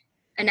having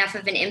enough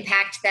of an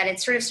impact that it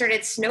sort of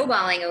started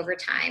snowballing over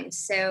time.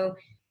 So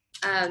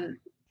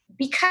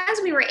because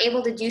we were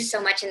able to do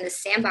so much in the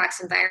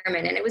sandbox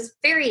environment, and it was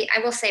I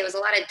will say, it was a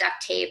lot of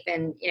duct tape,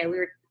 and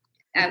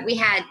we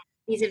had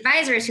these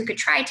advisors who could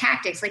try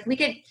tactics. Like we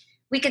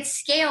could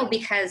scale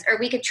or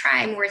we could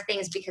try more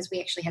things because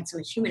we actually had so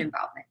much human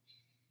involvement.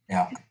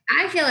 Yeah.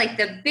 I feel like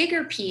the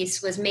bigger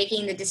piece was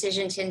making the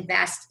decision to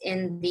invest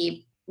in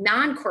the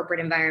non-corporate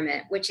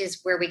environment, which is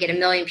where we get 1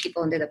 million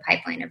people into the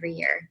pipeline every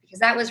year, because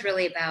that was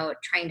really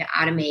about trying to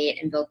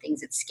automate and build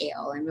things at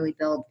scale and really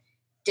build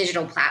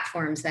digital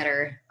platforms that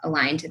are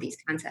aligned to these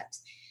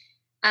concepts.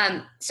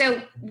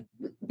 So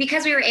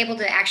because we were able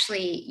to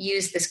actually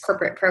use this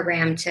corporate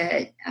program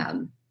to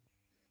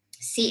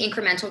see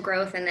incremental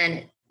growth, and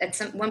then at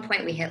one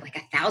point we hit like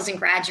 1,000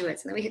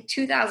 graduates, and then we hit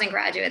 2,000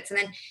 graduates, and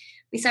then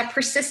we saw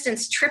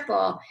persistence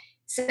triple.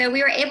 So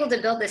we were able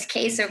to build this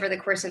case over the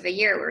course of a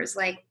year where it's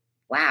like,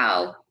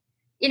 wow,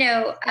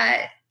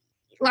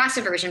 loss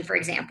aversion, for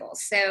example.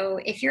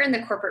 So if you're in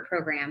the corporate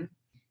program,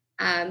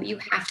 you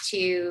have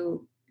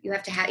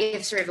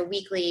sort of a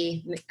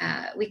weekly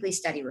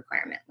study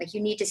requirement. Like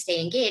you need to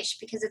stay engaged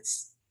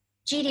because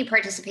GD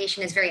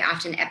participation is very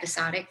often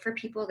episodic for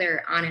people.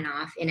 They're on and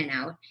off, in and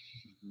out.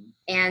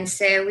 And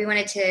so we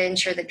wanted to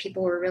ensure that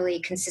people were really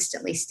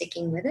consistently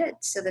sticking with it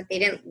so that they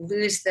didn't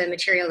lose the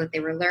material that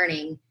they were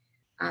learning,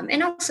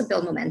 and also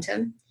build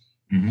momentum.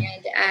 Mm-hmm.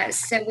 And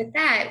so with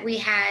that, we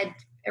had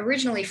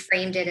originally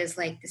framed it as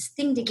like this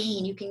thing to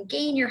gain. You can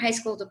gain your high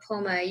school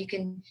diploma. You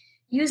can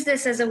use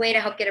this as a way to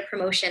help get a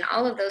promotion,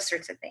 all of those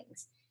sorts of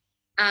things.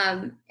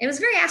 It was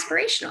very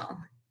aspirational.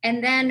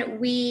 And then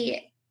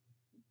we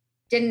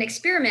did an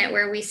experiment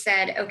where we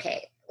said,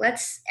 okay,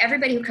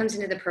 everybody who comes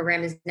into the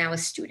program is now a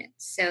student.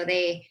 So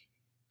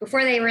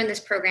before they were in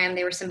this program,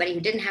 they were somebody who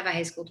didn't have a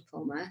high school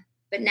diploma,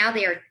 but now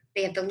they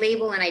have the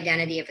label and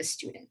identity of a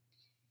student.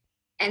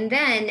 And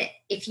then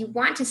if you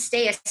want to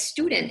stay a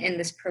student in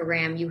this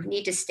program, you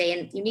need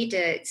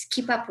to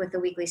keep up with the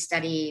weekly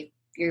study,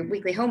 your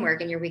weekly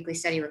homework and your weekly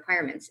study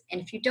requirements. And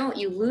if you don't,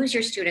 you lose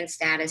your student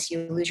status,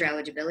 you lose your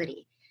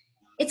eligibility.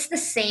 It's the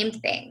same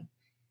thing.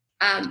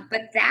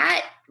 But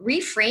that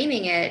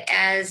reframing it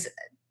as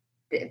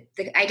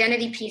the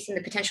identity piece and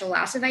the potential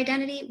loss of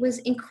identity was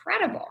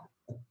incredible.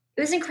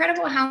 It was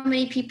incredible how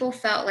many people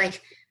felt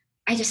like,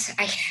 I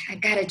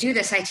got to do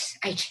this.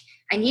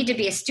 I need to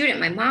be a student.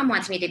 My mom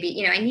wants me to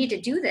be, I need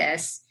to do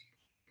this.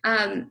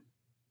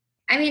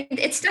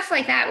 It's stuff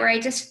like that where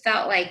I just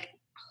felt like,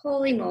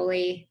 holy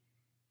moly,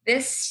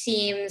 this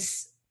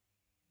seems,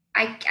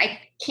 I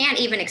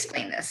can't even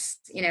explain this,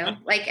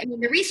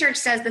 the research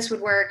says this would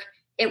work.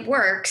 It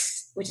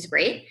works, which is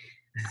great.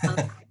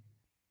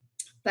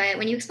 But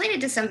when you explain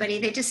it to somebody,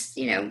 they just,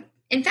 in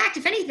fact,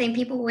 if anything,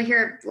 people will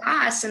hear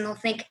loss and they'll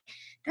think,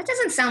 that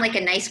doesn't sound like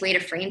a nice way to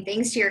frame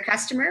things to your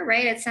customer,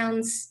 right? It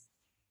sounds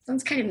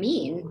kind of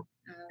mean.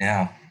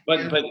 Yeah.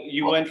 But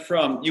you went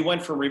from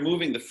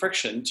removing the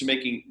friction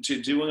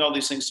to doing all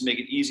these things to make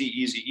it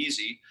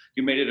easy.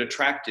 You made it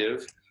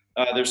attractive.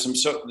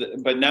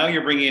 But now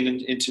you're bringing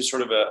it into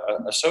sort of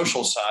a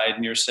social side,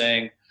 and you're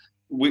saying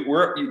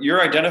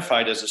you're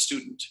identified as a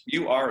student.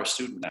 You are a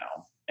student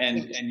now.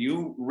 And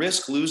you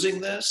risk losing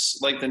this.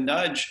 Like the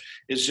nudge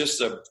is just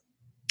a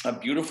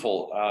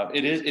beautiful.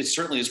 It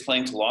certainly is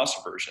playing to loss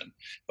aversion,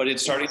 but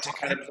it's starting to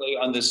kind of play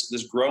on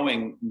this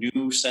growing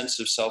new sense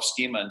of self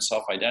schema and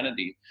self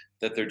identity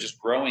that they're just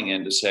growing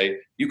in, to say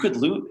you could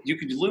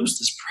lose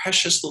this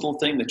precious little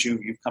thing that you've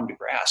come to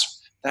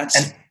grasp.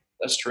 That's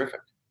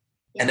terrific.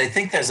 And I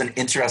think there's an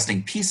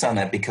interesting piece on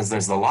that, because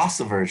there's the loss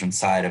aversion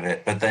side of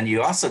it, but then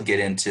you also get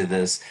into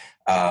this.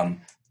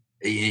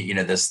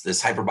 This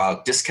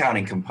hyperbolic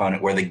discounting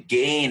component where the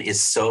gain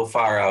is so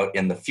far out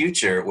in the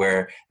future,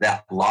 where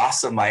that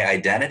loss of my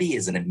identity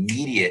is an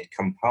immediate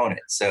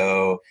component.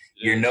 So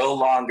you're no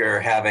longer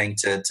having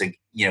to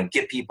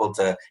get people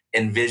to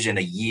envision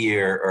a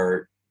year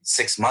or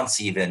 6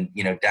 months even,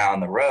 down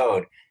the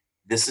road.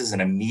 This is an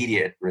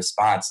immediate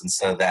response. And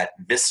so that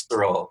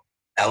visceral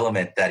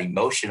element, that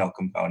emotional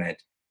component,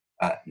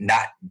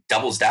 not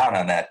doubles down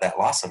on that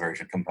loss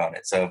aversion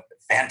component. So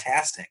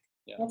fantastic.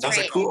 Yeah. Those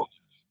are cool.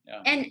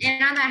 Yeah. And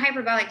on that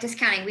hyperbolic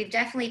discounting, we've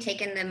definitely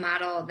taken the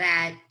model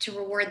that to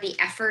reward the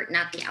effort,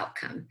 not the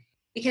outcome,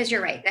 because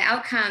you're right. The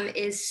outcome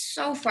is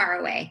so far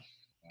away.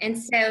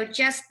 And so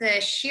just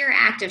the sheer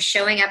act of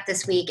showing up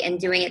this week and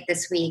doing it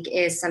this week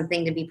is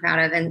something to be proud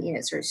of. And,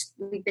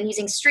 we've been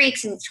using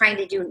streaks and trying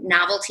to do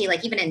novelty,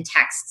 like even in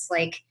texts,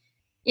 like,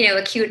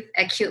 a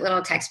cute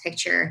little text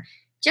picture,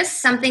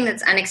 just something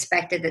that's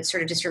unexpected that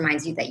sort of just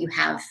reminds you that you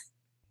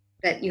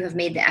have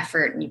made the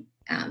effort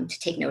and to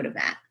take note of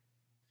that.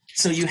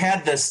 So you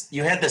had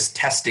this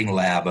testing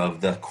lab of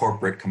the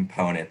corporate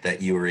component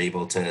that you were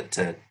able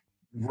to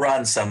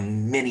run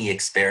some mini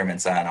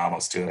experiments on,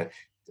 almost to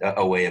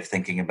a way of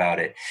thinking about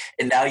it.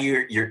 And now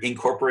you're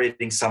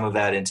incorporating some of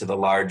that into the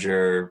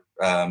larger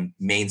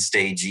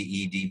mainstay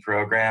GED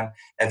program.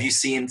 Have you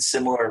seen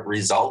similar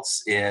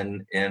results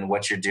in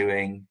what you're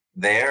doing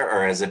there,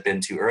 or has it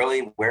been too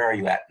early? Where are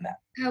you at in that?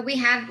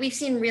 We've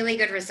seen really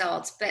good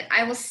results, but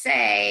I will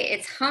say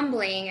it's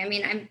humbling. I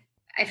mean,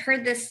 I've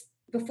heard this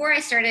before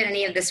I started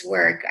any of this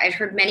work. I've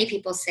heard many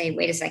people say,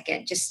 wait a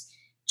second, just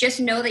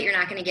know that you're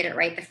not going to get it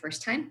right the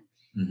first time.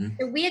 Mm-hmm.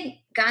 So we had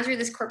gone through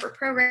this corporate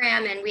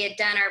program, and we had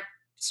done our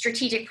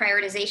strategic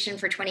prioritization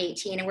for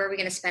 2018 and where we're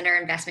going to spend our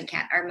investment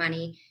our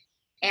money.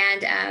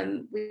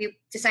 And we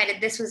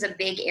decided this was a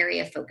big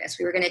area of focus.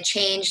 We were going to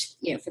change,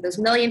 for those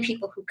 1 million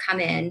people who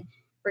come in,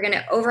 we're going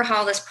to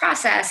overhaul this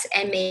process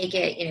and make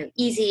it,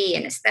 easy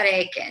and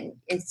aesthetic and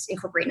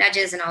incorporate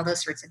nudges and all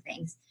those sorts of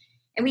things.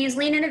 And we use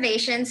lean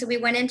innovation. So we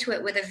went into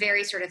it with a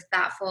very sort of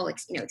thoughtful,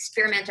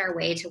 experiment our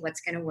way to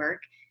what's going to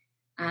work.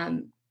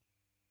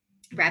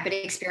 Rapid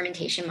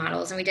experimentation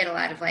models. And we did a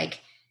lot of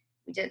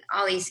we did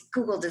all these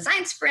Google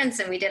design sprints,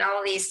 and we did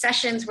all these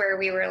sessions where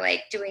we were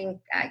doing,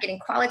 getting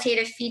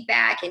qualitative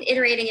feedback and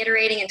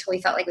iterating until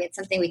we felt like we had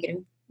something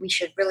we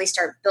should really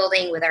start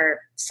building with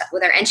our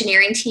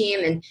engineering team.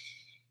 And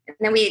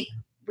then we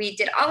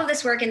did all of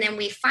this work, and then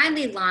we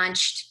finally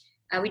launched,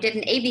 we did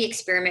an A/B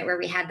experiment where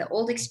we had the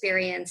old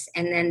experience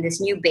and then this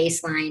new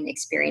baseline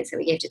experience that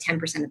we gave to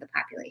 10% of the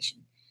population.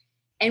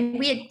 And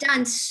we had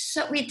done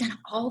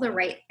all the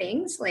right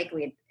things.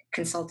 We had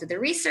consulted the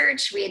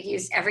research. We had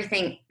used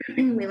everything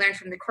we learned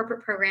from the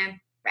corporate program,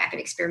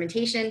 rapid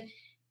experimentation,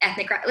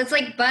 it's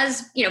like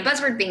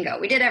buzzword bingo.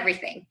 We did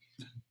everything.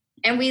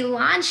 And we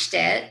launched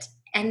it.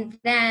 And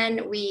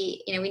then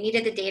we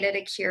needed the data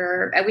to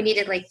cure. We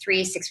needed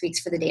 3-6 weeks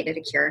for the data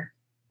to cure.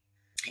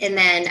 And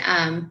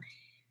then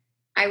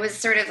I was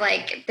sort of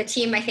the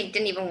team, I think,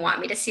 didn't even want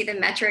me to see the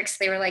metrics.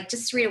 They were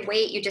just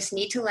wait. You just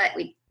need to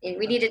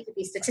we needed to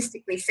be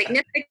statistically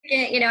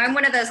significant. I'm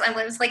one of those, I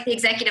was the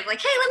executive, hey,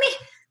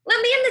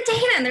 let me in the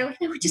data. And they're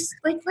like, no, just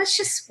let's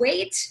just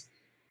wait.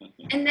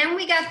 And then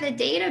we got the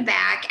data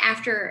back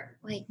after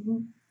I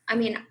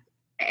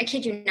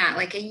kid you not,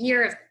 a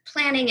year of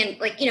planning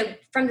and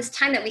from this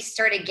time that we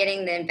started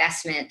getting the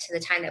investment to the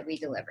time that we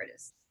delivered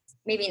is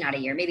maybe not a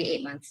year, maybe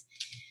 8 months.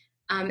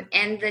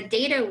 And the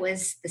data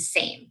was the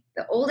same.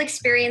 The old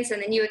experience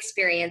and the new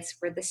experience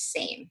were the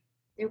same.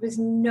 There was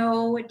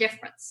no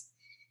difference.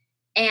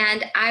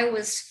 And I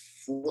was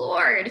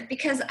floored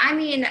because I'm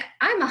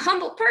a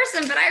humble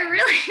person, but I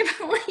really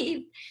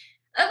believe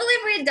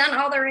we had done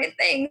all the right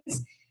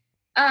things.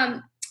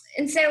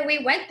 And so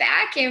we went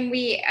back, and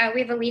we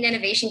have a lean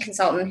innovation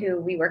consultant who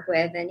we work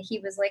with, and he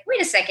was like,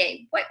 wait a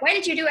second, why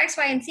did you do X,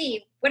 Y, and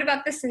Z? What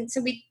about this? And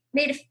so we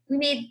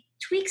made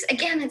tweaks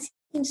again that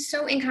seemed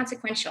so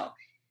inconsequential.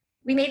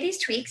 We made these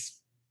tweaks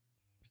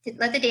to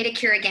let the data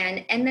cure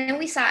again, and then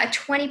we saw a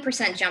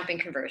 20% jump in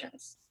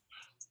conversions.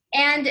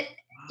 And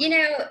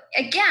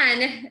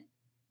again,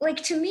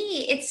 to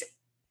me,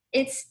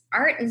 it's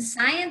art and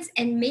science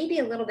and maybe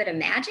a little bit of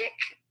magic.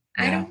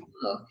 Yeah. I don't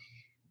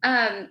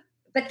know.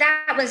 But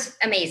that was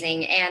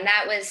amazing. And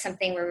that was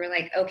something where we're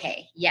like,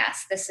 okay,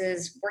 yes, this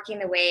is working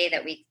the way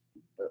that we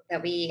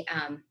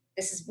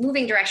this is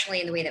moving directionally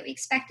in the way that we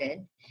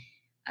expected.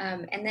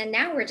 And then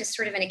now we're just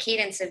sort of in a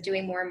cadence of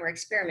doing more and more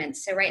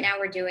experiments. So right now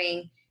we're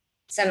doing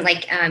some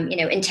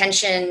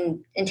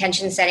intention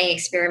setting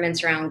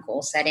experiments around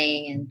goal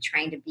setting and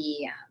trying to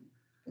be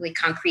really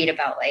concrete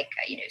about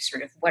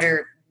sort of what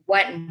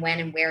and when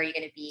and where are you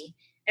going to be.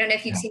 I don't know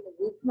if you've seen the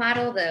WOOP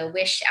model, the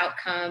wish,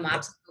 outcome,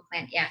 obstacle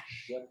plan. Yeah.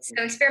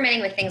 So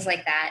experimenting with things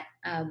like that.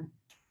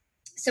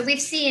 So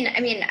we've seen,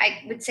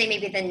 I would say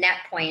maybe the net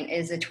point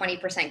is a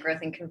 20%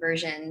 growth in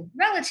conversion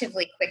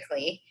relatively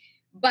quickly,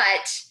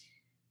 but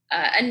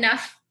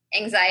enough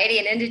anxiety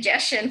and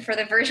indigestion for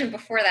the version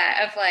before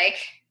that of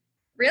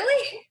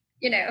really?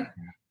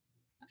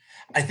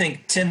 I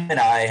think Tim and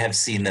I have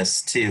seen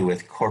this too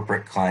with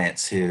corporate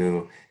clients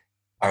who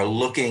are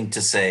looking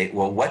to say,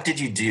 well, what did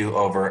you do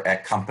over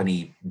at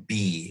company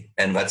B?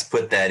 And let's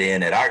put that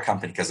in at our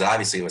company because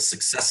obviously it was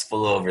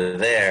successful over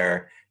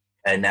there.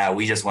 And now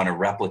we just want to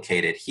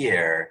replicate it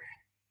here.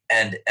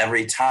 And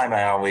every time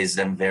I always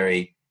am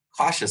very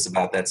cautious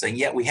about that, saying,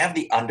 yeah, we have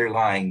the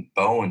underlying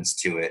bones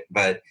to it,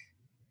 but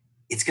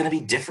it's going to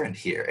be different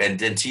here. And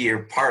to your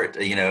part,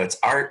 it's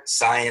art,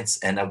 science,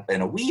 and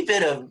a wee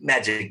bit of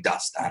magic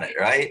dust on it,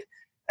 right?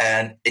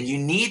 And you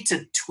need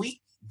to tweak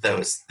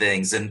those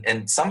things.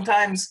 And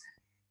sometimes,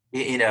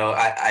 you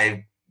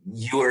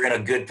are in a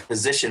good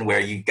position where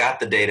you got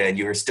the data and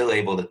you were still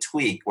able to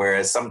tweak.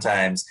 Whereas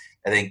sometimes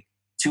I think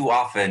too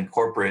often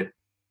corporate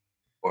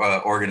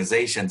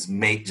organizations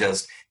may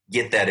just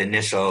get that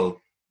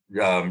initial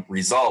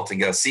result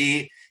and go,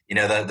 see,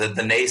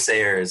 the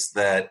naysayers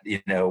that,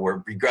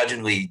 were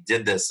begrudgingly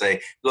did this say,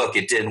 look,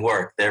 it didn't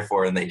work,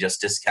 therefore, and they just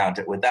discount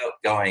it without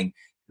going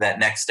that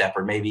next step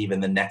or maybe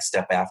even the next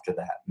step after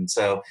that. And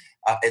so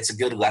it's a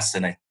good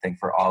lesson, I think,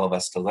 for all of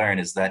us to learn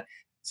is that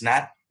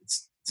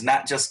it's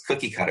not just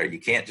cookie cutter. You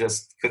can't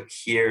just cook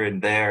here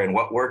and there, and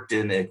what worked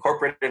in a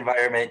corporate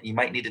environment, you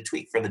might need to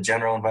tweak for the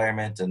general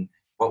environment, and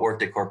what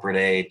worked at corporate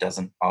A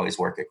doesn't always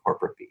work at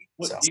corporate B.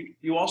 Well, So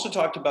you also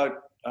talked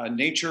about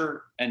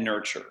nature and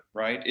nurture,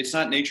 right? It's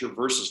not nature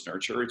versus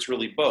nurture; it's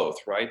really both,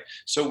 right?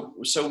 So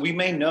we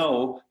may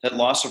know that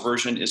loss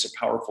aversion is a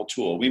powerful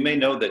tool. We may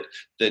know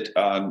that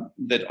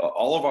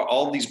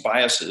all these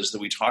biases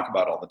that we talk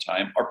about all the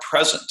time are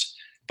present,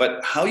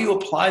 but how you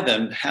apply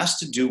them has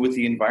to do with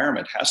the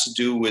environment, has to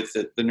do with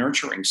the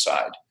nurturing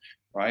side,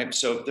 right?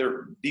 So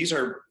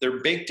they're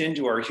baked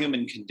into our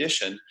human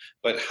condition,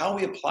 but how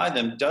we apply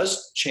them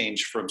does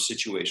change from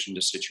situation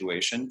to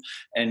situation.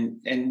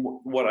 And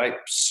what I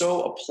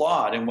so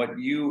applaud and what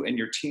you and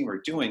your team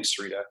are doing,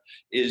 Sarita,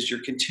 is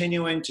you're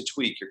continuing to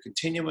tweak, you're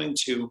continuing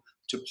to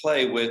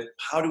play with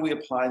how do we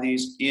apply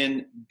these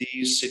in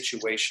these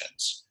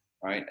situations,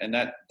 right? And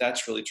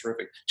that's really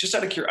terrific. Just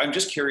out of curiosity, I'm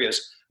just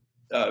curious.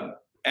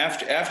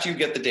 After you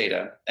get the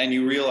data and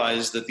you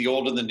realize that the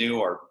old and the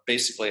new are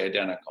basically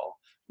identical,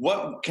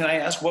 what can I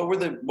ask? What were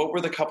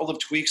the couple of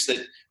tweaks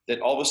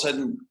that all of a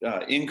sudden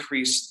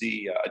increased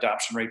the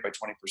adoption rate by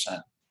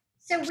 20%?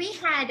 So we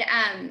had,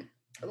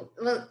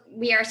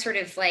 we are sort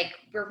of like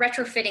we're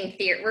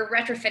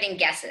retrofitting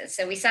guesses.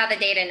 So we saw the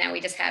data, now we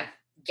just have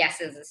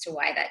guesses as to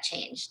why that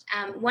changed.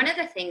 One of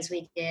the things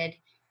we did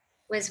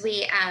was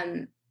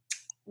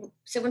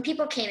so when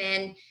people came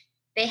in,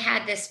 they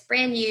had this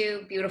brand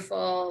new,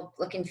 beautiful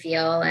look and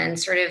feel, and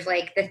sort of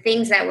like the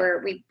things that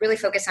we really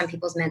focus on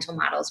people's mental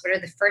models. What are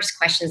the first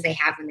questions they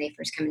have when they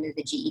first come into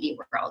the GED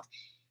world?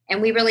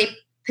 And we really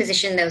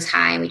position those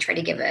high, and we try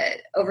to give an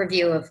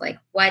overview of like,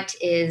 what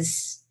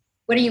does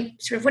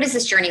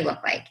this journey look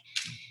like?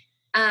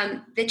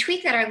 The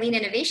tweak that our lean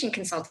innovation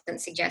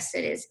consultant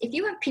suggested is if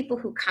you have people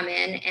who come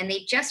in and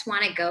they just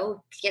want to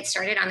go get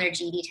started on their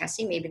GED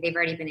testing, maybe they've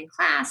already been in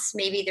class,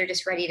 maybe they're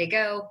just ready to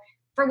go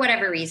for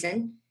whatever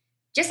reason,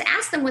 just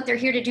ask them what they're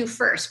here to do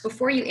first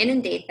before you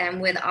inundate them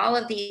with all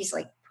of these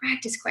like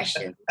practice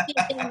questions,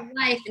 see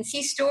life and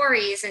see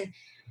stories. And,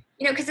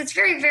 because it's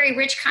very, very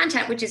rich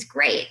content, which is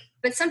great.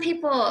 But some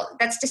people,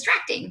 that's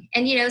distracting.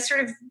 And,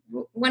 sort of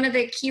one of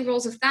the key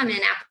rules of thumb in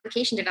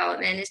application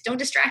development is don't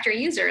distract your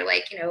user.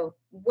 Like,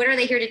 what are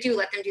they here to do?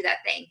 Let them do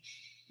that thing.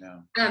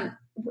 Yeah.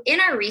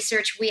 In our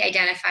research, we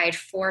identified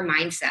four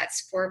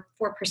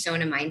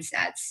persona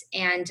mindsets.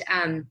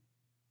 And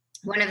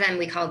one of them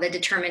we call the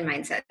determined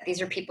mindset.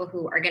 These are people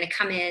who are going to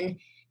come in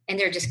and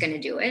they're just going to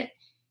do it.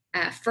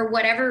 For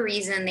whatever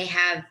reason, they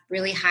have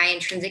really high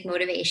intrinsic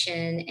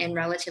motivation and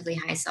relatively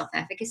high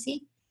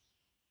self-efficacy.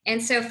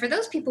 And so for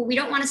those people, we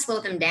don't want to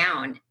slow them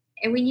down.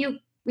 And we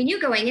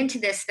knew going into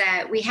this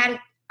that we had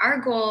our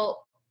goal,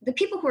 the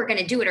people who are going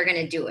to do it are going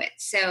to do it.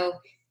 So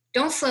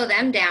don't slow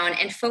them down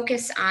and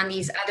focus on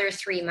these other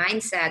three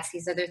mindsets,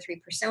 these other three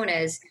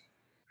personas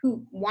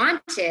who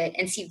want it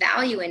and see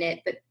value in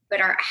it, but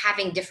are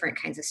having different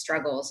kinds of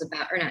struggles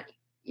about, or not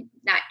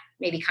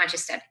maybe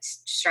conscious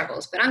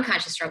struggles, but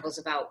unconscious struggles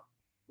about,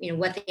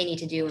 what they need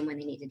to do and when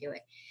they need to do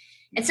it.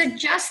 And so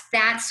just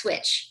that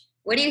switch,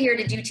 what are you here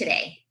to do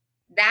today?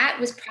 That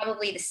was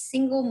probably the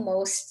single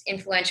most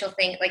influential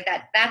thing. Like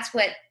that's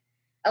what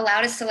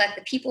allowed us to let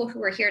the people who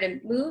were here to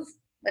move,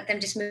 let them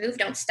just move,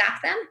 don't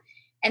stop them,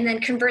 and then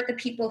convert the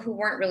people who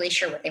weren't really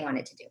sure what they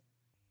wanted to do.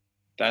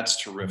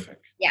 That's terrific.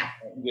 Yeah.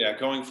 Yeah.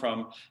 Going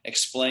from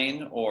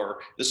explain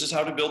or this is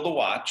how to build the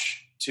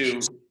watch to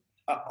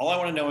all I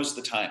want to know is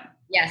the time.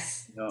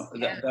 Yes.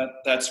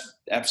 That's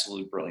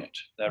absolutely brilliant.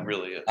 That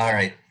really is. All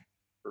right.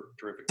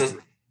 Terrific.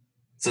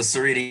 So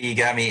Sarita, you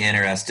got me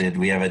interested.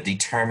 We have a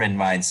determined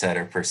mindset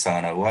or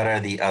persona. What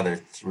are the other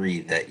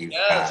three that you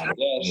found?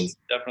 Yes,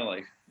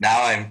 definitely.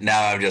 Now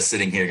I'm just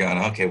sitting here going,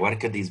 okay, what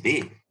could these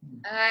be?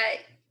 I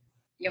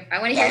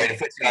want to hear. I'm going to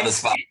put you on the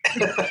spot.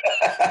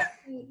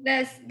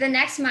 The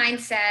next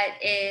mindset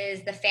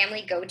is the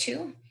family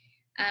go-to.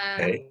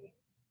 Okay.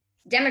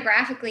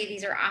 Demographically,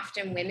 these are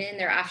often women.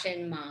 They're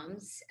often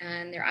moms,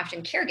 and they're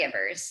often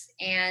caregivers,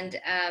 and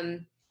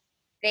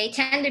they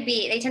tend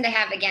to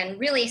have, again,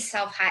 really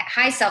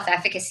high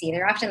self-efficacy.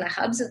 They're often the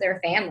hubs of their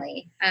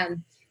family.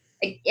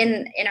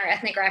 In our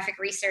ethnographic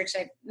research,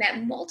 I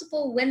met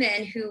multiple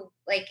women who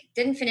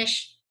didn't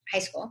finish high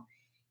school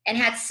and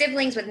had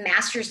siblings with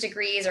master's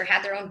degrees or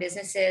had their own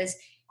businesses.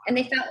 And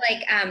they felt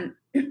like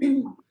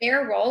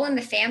their role in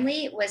the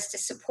family was to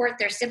support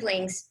their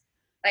siblings.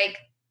 Like,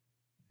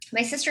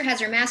 my sister has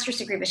her master's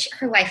degree, but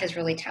her life is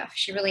really tough.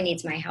 She really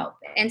needs my help.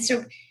 And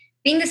so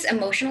being this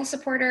emotional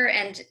supporter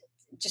and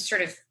just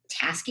sort of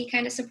tasky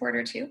kind of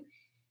supporter too,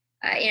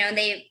 and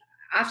they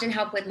often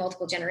help with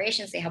multiple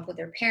generations. They help with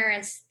their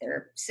parents,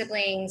 their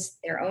siblings,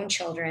 their own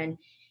children.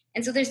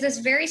 And so there's this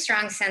very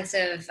strong sense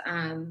of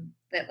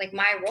that, like,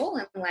 my role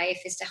in life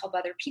is to help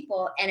other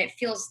people. And it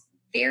feels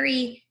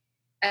very,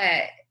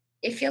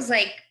 it feels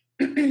like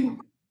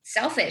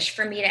selfish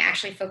for me to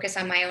actually focus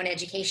on my own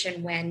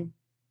education when,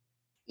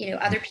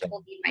 other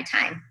people need my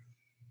time.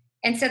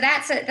 And so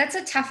that's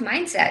a tough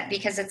mindset,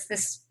 because it's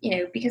this,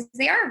 because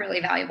they are really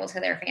valuable to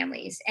their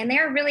families and they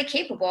are really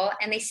capable,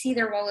 and they see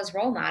their role as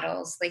role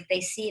models. Like, they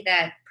see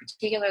that,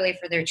 particularly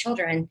for their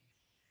children,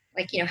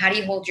 like, how do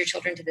you hold your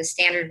children to the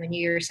standard when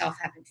you yourself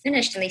haven't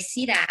finished? And they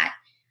see that.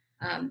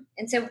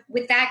 And so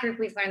with that group,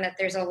 we've learned that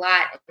there's a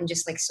lot in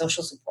just like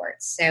social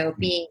supports. So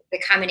being the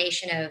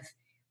combination of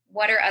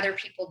what are other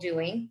people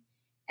doing,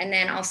 and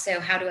then also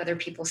how do other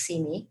people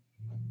see me?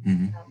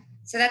 Mm-hmm.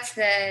 So that's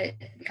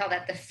we call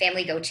that the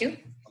family go-to.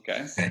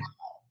 Okay.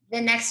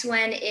 The next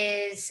one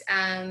is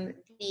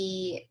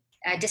the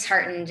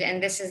disheartened.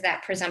 And this is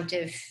that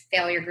presumptive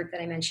failure group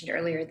that I mentioned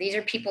earlier. These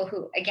are people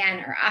who, again,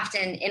 are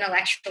often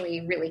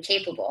intellectually really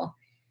capable,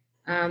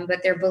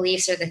 but their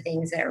beliefs are the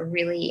things that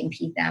really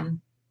impede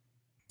them.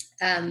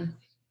 And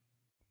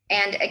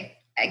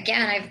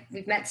again,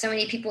 we've met so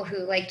many people who,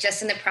 like,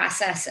 just in the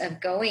process of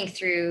going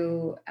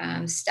through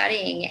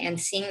studying and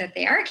seeing that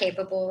they are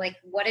capable, like,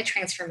 what a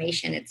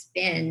transformation it's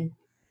been,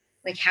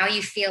 like how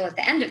you feel at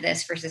the end of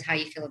this versus how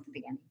you feel at the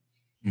beginning.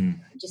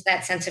 Just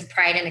that sense of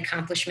pride and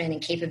accomplishment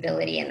and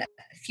capability and the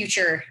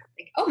future.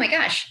 Like, oh my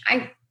gosh,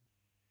 I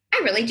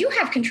really do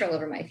have control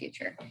over my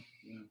future.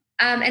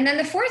 And then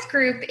the fourth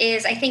group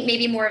is, I think,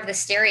 maybe more of the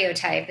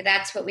stereotype.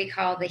 That's what we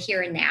call the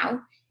here and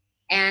now.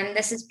 And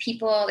this is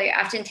people, they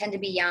often tend to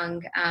be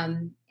young,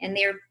 and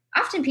they're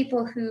often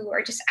people who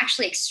are just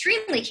actually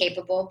extremely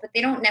capable, but they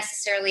don't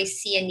necessarily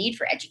see a need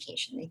for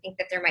education. They think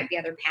that there might be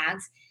other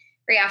paths.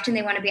 Very often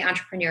they want to be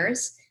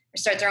entrepreneurs or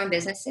start their own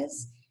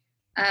businesses.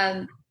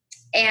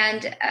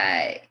 And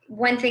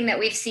one thing that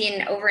we've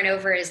seen over and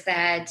over is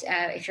that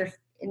if you're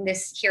in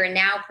this here and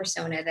now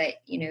persona, that,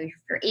 if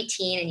you're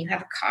 18 and you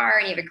have a car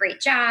and you have a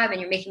great job and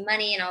you're making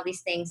money and all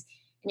these things,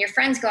 and your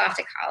friends go off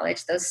to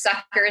college, those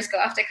suckers go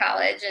off to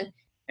college and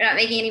they're not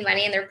making any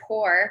money and they're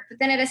poor. But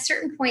then at a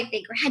certain point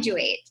they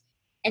graduate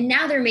and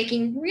now they're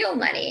making real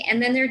money,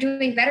 and then they're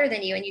doing better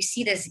than you, and you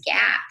see this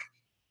gap.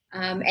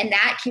 And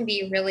that can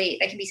be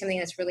something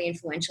that's really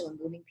influential in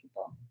moving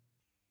people.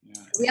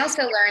 Yeah. We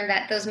also learned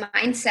that those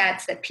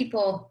mindsets, that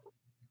people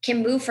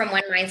can move from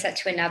one mindset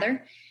to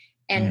another.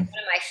 And one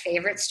of my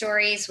favorite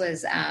stories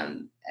was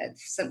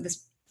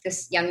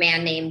this young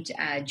man named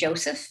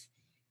Joseph.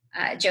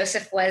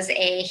 Joseph was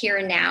a here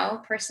and now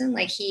person.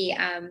 Like, he's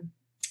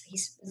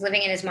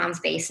living in his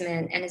mom's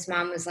basement, and his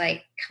mom was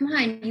like, come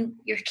on,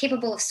 you're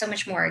capable of so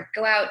much more.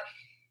 Go out,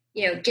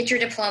 get your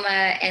diploma,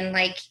 and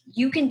like,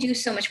 you can do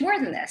so much more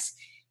than this.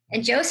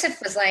 And Joseph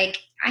was like,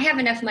 I have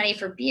enough money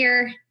for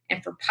beer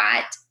and for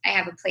pot. I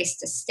have a place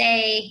to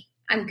stay.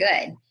 I'm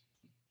good.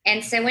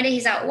 And so one day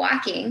he's out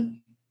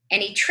walking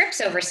and he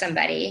trips over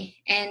somebody,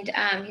 and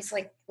he's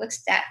like,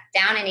 looks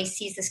down and he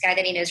sees this guy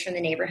that he knows from the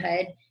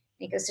neighborhood.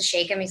 He goes to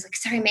shake him. He's like,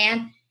 sorry,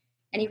 man.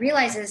 And he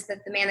realizes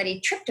that the man that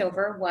he tripped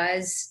over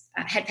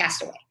had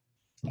passed away.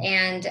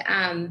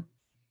 And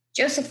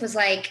Joseph was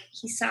like,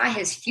 he saw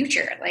his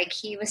future. Like,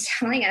 he was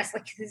telling us,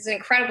 like, this is an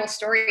incredible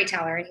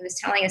storyteller. And he was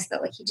telling us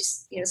that, like, he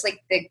just, it's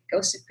like the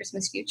ghost of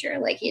Christmas future.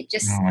 Like, it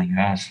just, oh my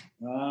gosh,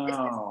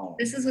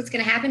 this is what's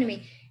going to happen to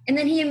me. And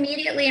then he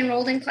immediately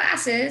enrolled in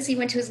classes. He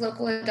went to his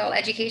local adult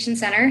education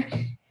center.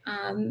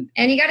 And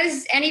he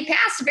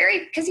passed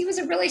because he was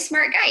a really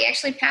smart guy.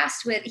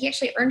 He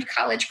actually earned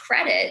college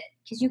credit,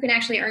 because you can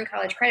actually earn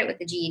college credit with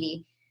the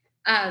GED.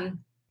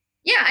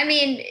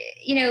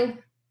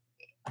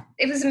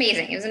 It was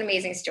amazing. It was an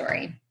amazing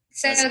story.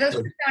 So those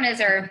personas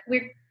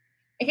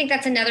I think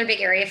that's another big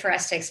area for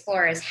us to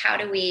explore, is how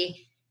do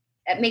we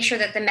make sure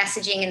that the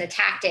messaging and the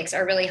tactics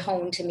are really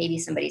honed to maybe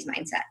somebody's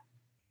mindset.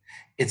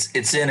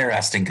 It's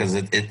interesting, because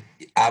it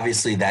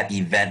obviously that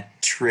event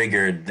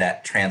triggered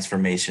that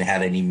transformation,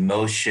 had an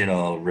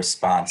emotional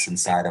response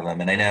inside of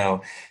them. And I know,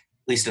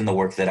 at least in the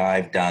work that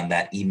I've done,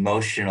 that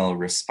emotional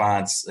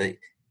response,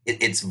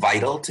 it's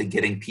vital to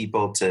getting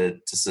people to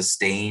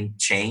sustain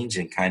change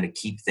and kind of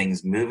keep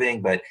things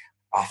moving. But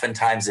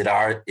oftentimes it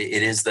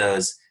is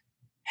those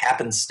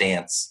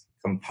happenstance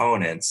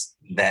components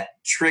that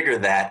trigger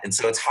that. And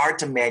so it's hard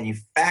to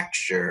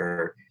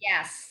manufacture.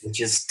 Yes.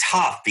 Which is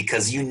tough,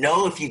 because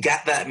if you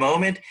got that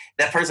moment,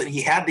 that person,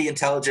 he had the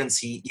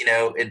intelligence,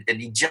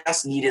 and he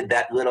just needed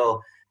that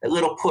little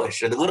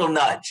push, or the little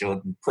nudge,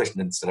 or push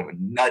instead of a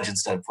nudge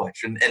instead of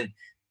push.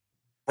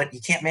 But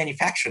you can't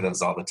manufacture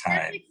those all the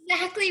time. That's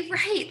exactly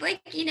right.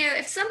 Like,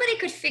 if somebody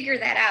could figure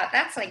that out,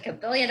 that's like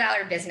 $1 billion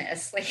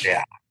business. Like,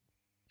 yeah.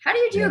 How do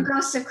you do a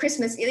Ghost of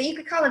Christmas? You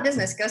could call a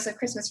business Ghost of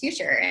Christmas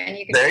Future, and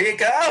you could. There you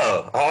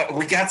go.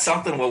 We got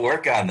something. We'll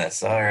work on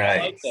this. All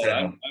right. I like that. So,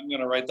 I'm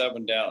going to write that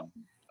one down.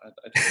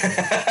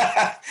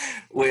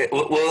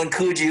 We'll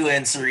include you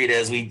in, Sarita,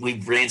 as we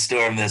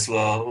brainstorm this.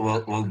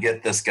 We'll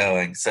get this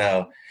going.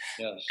 So,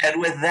 yes. And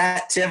with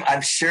that, Tim,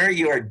 I'm sure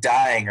you are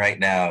dying right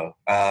now,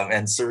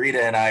 and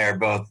Sarita and I are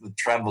both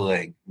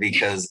trembling,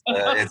 because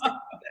it's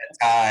that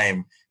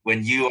time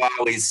when you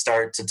always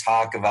start to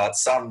talk about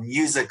some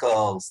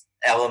musical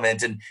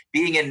element, and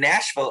being in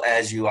Nashville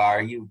as you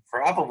are, you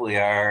probably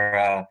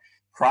are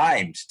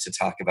primed to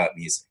talk about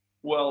music.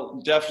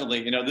 Well,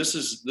 definitely. This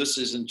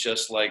isn't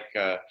just like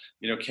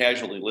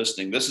casually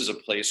listening. This is a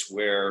place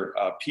where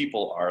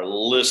people are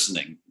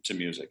listening to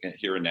music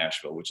here in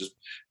Nashville,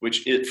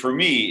 which for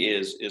me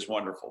is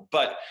wonderful.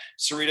 But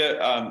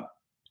Sarita,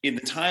 in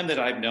the time that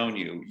I've known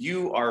you,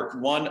 you are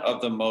one of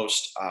the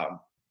most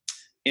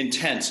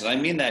intense, and I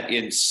mean that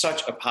in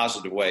such a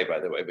positive way, by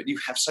the way. But you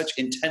have such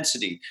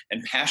intensity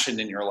and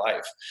passion in your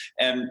life,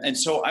 and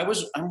so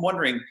I'm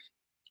wondering,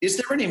 is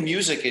there any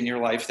music in your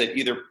life that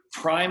either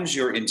primes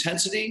your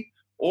intensity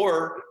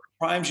or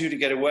primes you to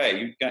get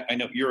away? I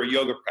know you're a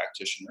yoga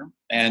practitioner,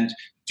 and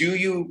do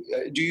you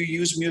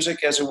use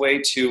music as a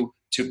way to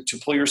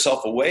pull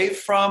yourself away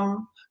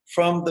from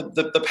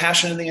the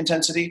passion and the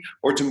intensity,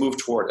 or to move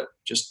toward it?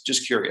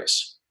 Just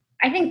curious.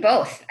 I think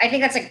both. I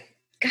think that's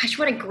gosh,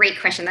 what a great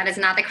question. That is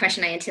not the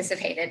question I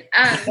anticipated. You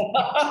asked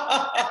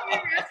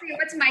me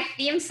what's my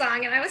theme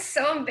song, and I was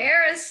so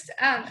embarrassed.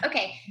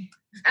 Okay.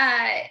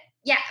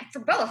 Yeah, for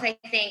both, I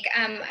think.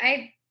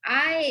 I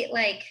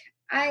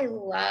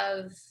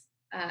love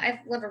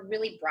a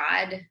really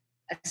broad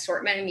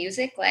assortment of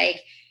music.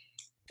 Like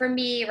for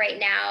me right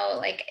now,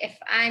 like if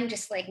I'm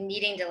just like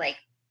needing to like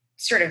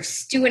sort of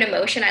stew an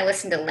emotion, I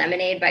listen to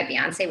Lemonade by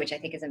Beyonce, which I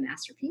think is a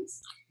masterpiece.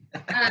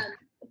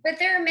 But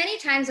there are many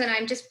times when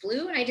I'm just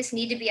blue and I just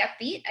need to be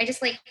upbeat. I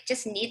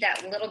just need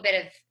that little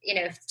bit of,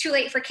 if it's too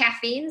late for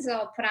caffeine, so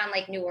I'll put on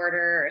like New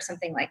Order or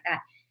something like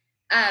that.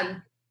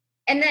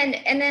 And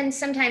then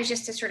sometimes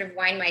just to sort of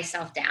wind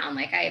myself down,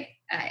 like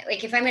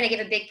like if I'm going to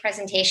give a big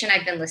presentation,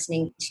 I've been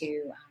listening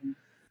to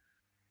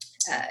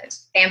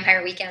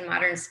Vampire Weekend,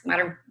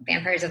 Modern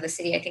Vampires of the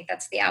City. I think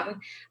that's the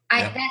album.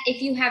 That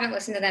if you haven't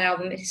listened to that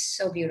album, it is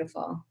so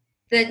beautiful.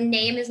 The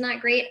name is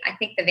not great. I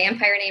think the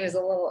vampire name is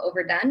a little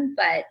overdone,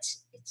 but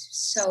it's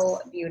so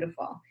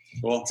beautiful.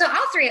 Cool. So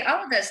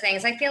all of those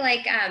things, I feel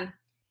like.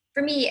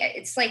 For me,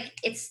 it's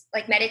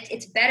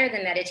better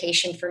than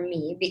meditation for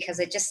me, because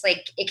it just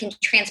it can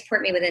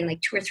transport me within like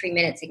 2 or 3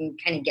 minutes. It can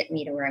kind of get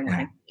me to where I want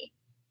to be.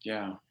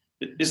 Yeah.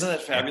 Isn't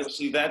that fabulous?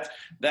 See,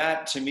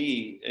 that to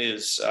me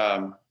is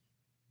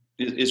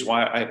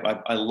why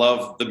I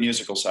love the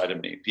musical side of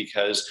me,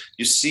 because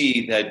you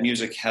see that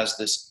music has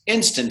this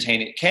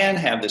can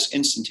have this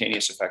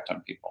instantaneous effect on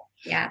people.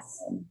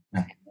 Yes.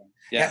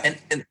 Yeah.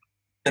 And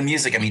the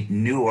music, I mean,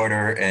 New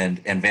Order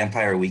and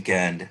Vampire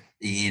Weekend,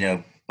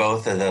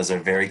 both of those are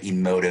very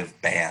emotive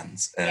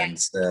bands. And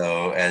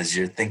so as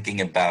you're thinking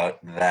about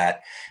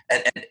that,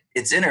 and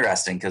it's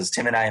interesting because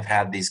Tim and I have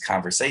had these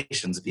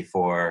conversations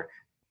before,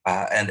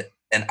 and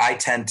I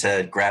tend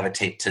to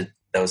gravitate to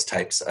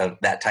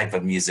that type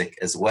of music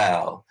as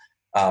well.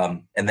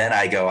 And then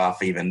I go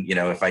off even,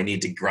 if I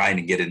need to grind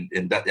and get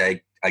in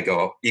I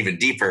go even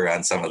deeper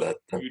on some of the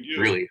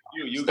really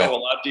you go a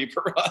lot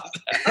deeper on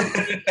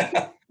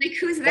that. Like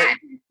who's that?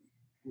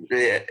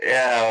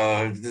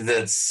 Yeah,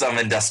 that's some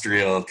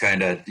industrial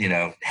kind of,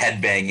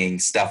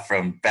 headbanging stuff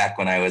from back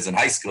when I was in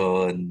high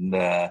school, and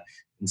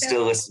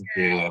still listen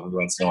to every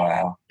once in a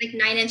while. Like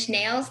 9 Inch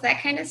Nails,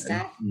 that kind of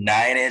stuff?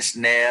 9 Inch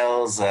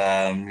Nails,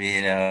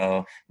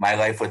 My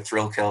Life with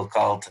Thrill Kill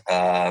Cult,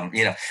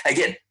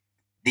 again,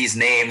 these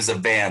names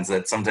of bands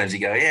that sometimes you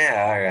go,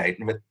 yeah, all right,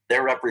 but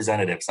they're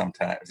representative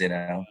sometimes,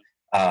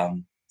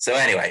 So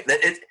anyway,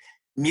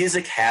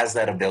 music has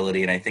that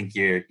ability, and I think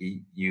you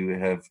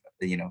have,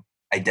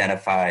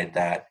 identified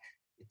that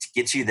it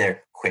gets you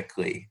there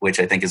quickly, which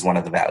I think is one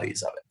of the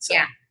values of it. So.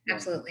 Yeah,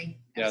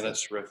 absolutely. Yeah,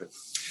 that's terrific.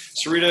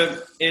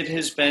 Sarita, it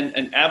has been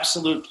an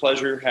absolute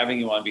pleasure having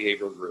you on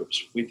Behavioral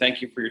Grooves. We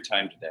thank you for your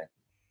time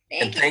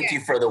today. Thank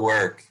you for the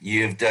work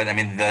you've done. I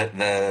mean,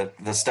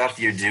 the stuff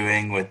you're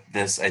doing with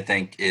this, I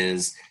think,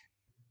 is,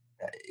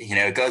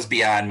 it goes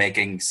beyond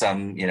making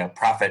some,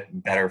 profit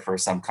better for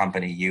some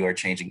company. You are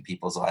changing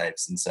people's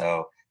lives. And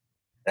so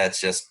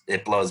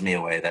it blows me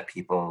away that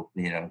people,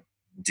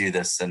 do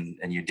this, and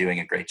you're doing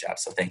a great job.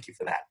 So thank you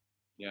for that.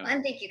 Yeah.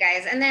 And thank you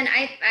guys. And then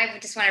I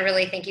just want to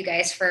really thank you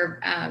guys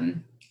for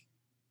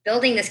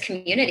building this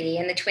community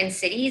in the Twin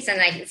Cities, and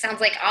it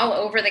sounds like all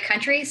over the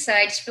country. So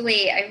I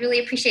really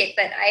appreciate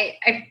that.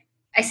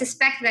 I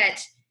suspect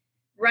that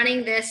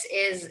running this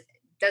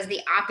does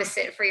the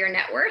opposite for your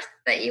net worth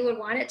that you would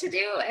want it to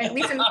do, at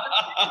least in the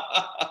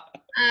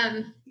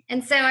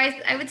and so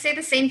I would say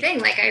the same thing.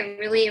 Like, I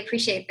really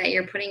appreciate that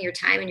you're putting your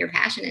time and your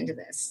passion into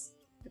this.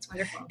 It's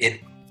wonderful.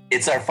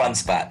 It's our fun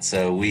spot,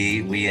 so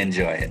we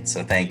enjoy it.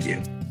 So thank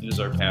you. It is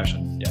our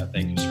passion. Yeah,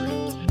 thank you,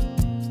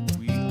 Sarita.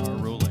 We are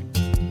rolling.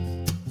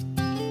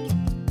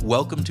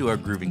 Welcome to our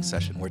grooving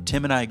session, where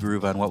Tim and I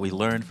groove on what we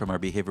learned from our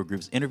Behavioral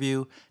Grooves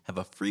interview, have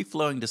a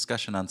free-flowing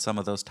discussion on some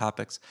of those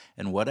topics,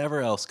 and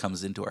whatever else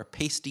comes into our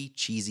pasty,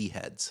 cheesy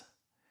heads.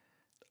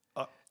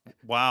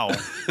 Wow.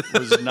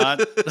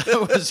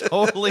 I was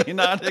totally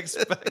not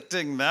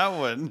expecting that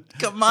one.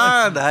 Come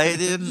on, I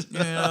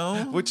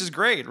didn't, Which is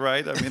great,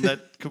 right? I mean,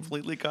 that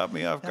completely caught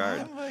me off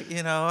guard.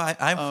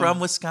 I'm from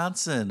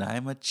Wisconsin.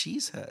 I'm a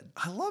cheesehead.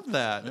 I love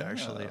that,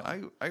 actually.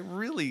 I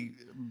really,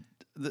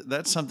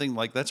 that's something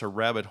that's a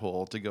rabbit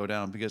hole to go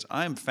down, because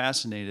I'm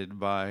fascinated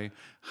by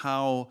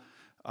how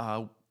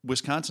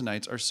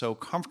Wisconsinites are so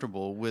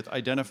comfortable with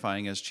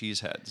identifying as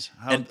cheeseheads.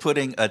 And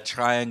putting a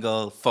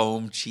triangle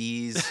foam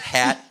cheese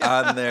hat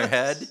on their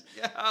head.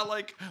 Yeah,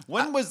 like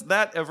when was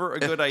that ever a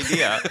good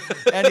idea?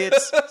 And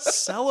it's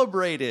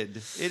celebrated.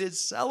 It is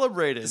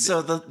celebrated.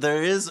 So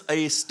there is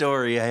a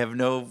story. I have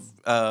no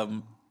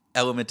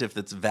element if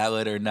it's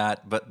valid or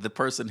not, but the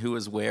person who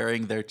was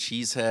wearing their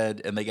cheese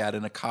head and they got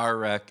in a car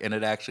wreck and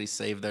it actually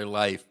saved their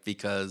life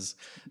because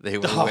they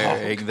were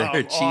wearing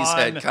their cheese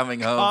head coming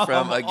home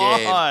from a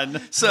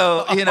game.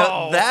 So,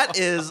 that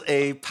is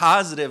a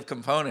positive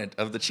component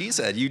of the cheese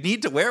head. You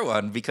need to wear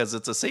one because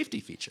it's a safety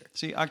feature.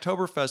 See,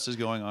 Oktoberfest is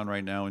going on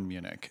right now in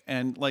Munich,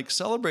 and like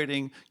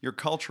celebrating your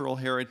cultural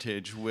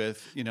heritage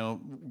with,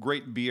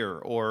 great beer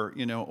or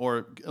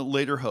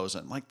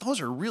Lederhosen, like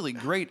those are really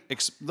great.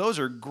 Those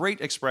are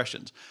great expressions.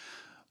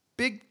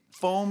 Big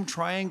foam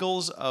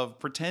triangles of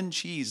pretend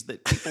cheese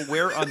that people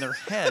wear on their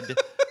head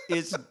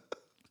is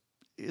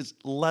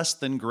less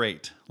than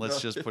great.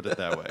 Let's just put it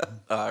that way.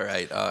 All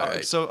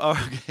right.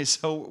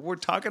 So we're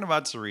talking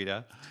about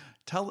Sarita.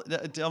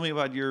 Tell me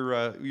about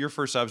your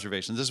first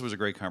observations. This was a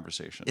great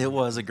conversation. It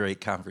was a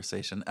great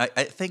conversation.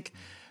 I think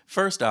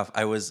first off,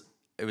 I was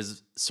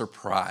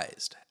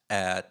surprised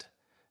at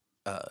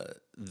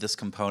this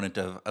component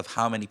of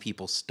how many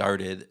people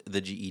started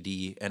the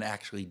GED and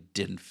actually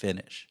didn't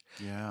finish.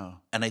 Yeah.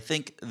 And I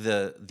think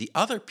the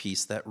other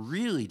piece that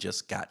really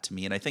just got to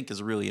me, and I think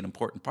is really an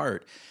important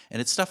part, and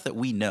it's stuff that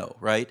we know,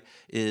 right,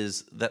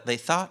 is that they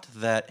thought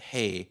that,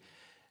 hey,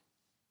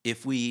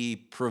 if we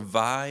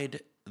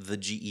provide the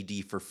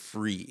GED for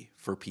free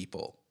for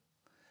people,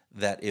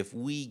 that if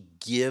we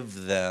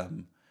give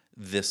them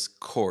this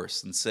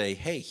course and say,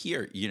 hey,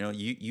 here,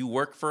 you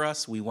work for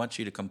us, we want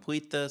you to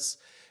complete this,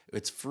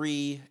 it's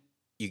free,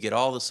 you get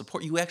all the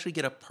support, you actually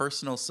get a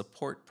personal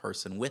support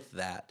person with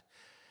that,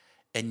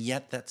 and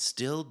yet that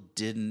still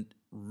didn't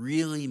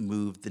really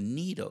move the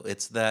needle.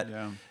 It's that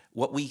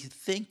what we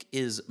think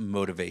is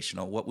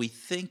motivational, what we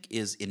think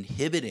is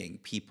inhibiting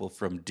people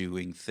from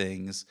doing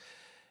things,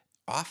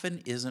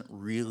 often isn't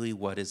really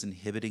what is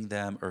inhibiting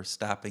them or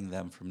stopping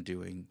them from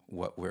doing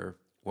what we're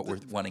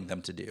wanting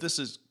them to do. This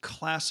is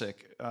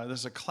classic. This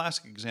is a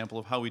classic example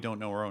of how we don't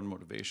know our own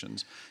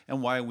motivations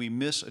and why we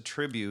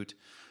misattribute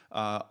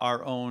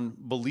our own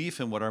belief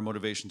in what our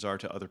motivations are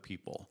to other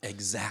people.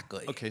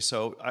 Exactly. Okay,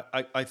 so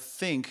I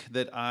think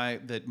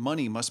that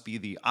money must be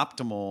the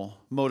optimal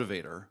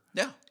motivator.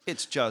 Yeah.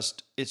 It's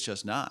just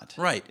not.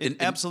 Right. It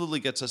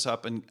absolutely gets us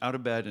up and out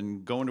of bed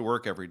and going to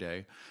work every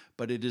day,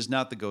 but it is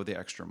not the go the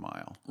extra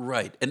mile.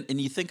 Right. And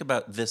you think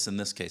about this in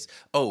this case.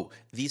 Oh,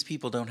 these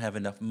people don't have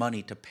enough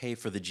money to pay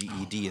for the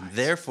GED, and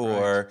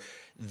therefore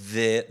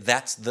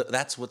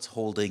that's what's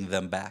holding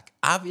them back.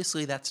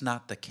 Obviously, that's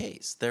not the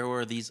case. There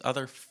were these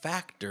other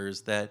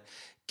factors that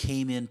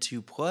came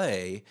into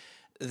play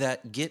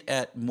that get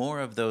at more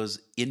of those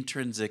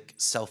intrinsic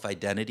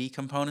self-identity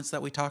components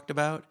that we talked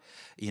about.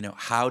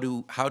 How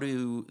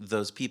do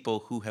those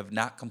people who have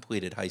not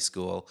completed high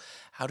school,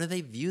 how do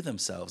they view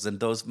themselves? And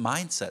those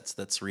mindsets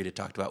that Sarita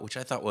talked about, which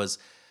I thought was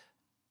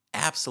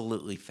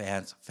absolutely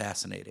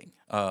fascinating.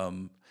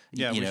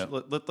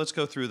 Let's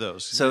go through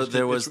those. So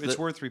it's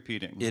worth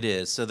repeating. It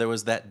is. So there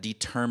was that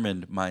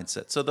determined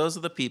mindset. So those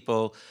are the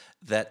people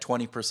that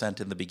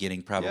 20% in the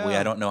beginning, probably.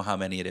 I don't know how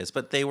many it is,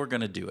 but they were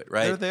going to do it,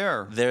 right?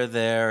 They're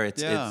there.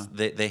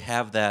 They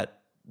have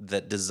that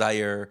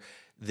desire.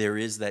 There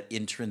is that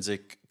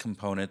intrinsic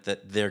component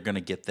that they're going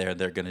to get there.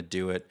 They're going to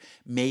do it.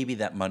 Maybe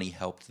that money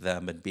helped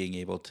them in being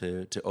able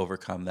to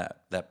overcome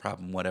that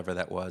problem, whatever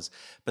that was.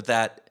 But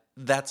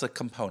that's a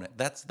component.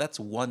 That's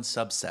one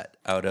subset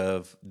out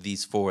of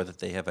these four that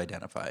they have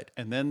identified.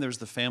 And then there's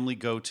the family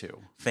go-to.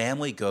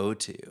 Family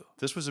go-to.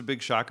 This was a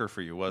big shocker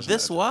for you, wasn't it?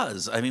 This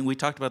was. I mean, we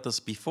talked about this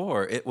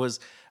before. It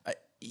was.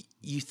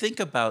 You think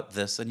about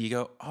this and you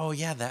go, oh,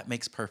 yeah, that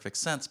makes perfect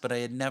sense. But I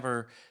had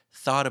never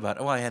thought about,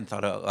 I hadn't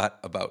thought a lot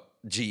about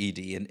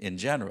GED in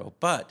general.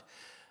 But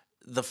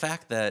the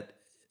fact that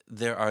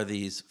there are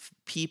these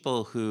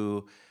people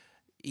who,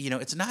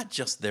 it's not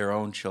just their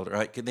own children.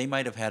 Right? They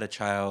might have had a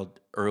child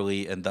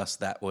early and thus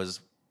that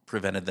was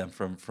prevented them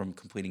from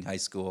completing high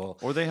school.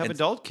 Or they have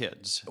adult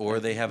kids. Or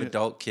they have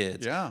adult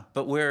kids. Yeah.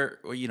 But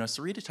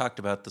Sarita talked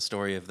about the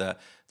story of the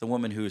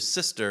woman whose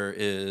sister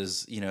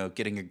is,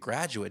 getting a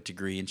graduate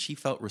degree, and she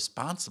felt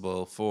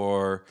responsible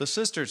for the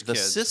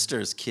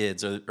sister's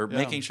kids or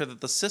making sure that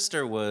the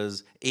sister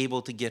was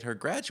able to get her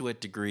graduate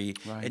degree,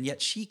 and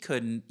yet she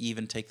couldn't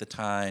even take the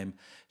time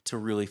to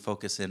really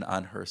focus in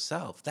on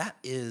herself. That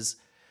is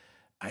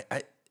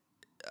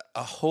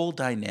a whole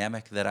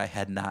dynamic that I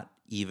had not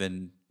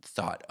even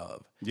thought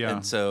of. Yeah.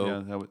 And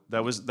so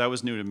that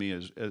was new to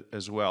me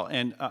as well.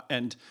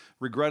 And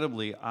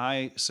regrettably,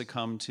 I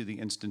succumbed to the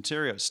instant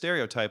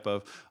stereotype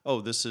of,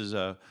 this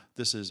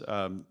is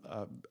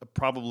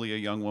probably a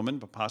young woman,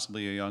 but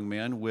possibly a young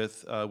man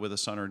with a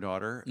son or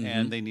daughter,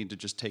 and they need to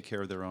just take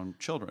care of their own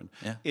children.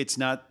 Yeah.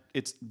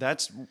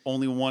 That's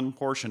only one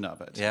portion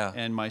of it. Yeah.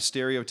 And my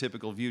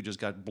stereotypical view just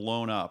got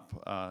blown up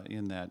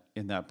in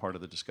that part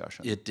of the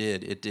discussion. It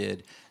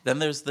did. Then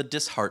there's the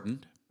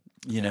disheartened.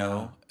 you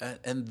know,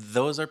 and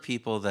those are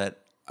people that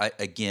I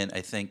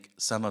think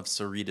some of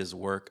Sarita's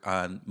work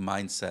on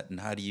mindset and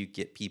how do you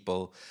get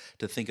people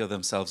to think of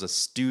themselves as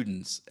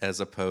students as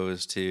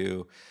opposed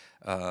to,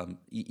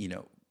 you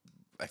know,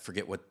 I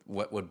forget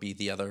what would be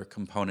the other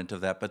component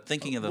of that, but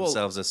thinking of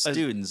themselves as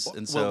students.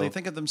 And so they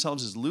think of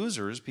themselves as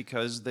losers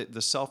because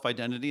the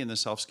self-identity and the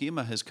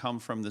self-schema has come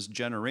from this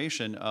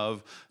generation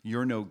of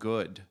you're no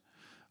good.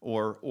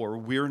 Or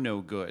we're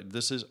no good.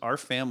 This is our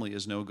family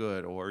is no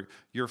good, or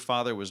your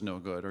father was no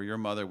good, or your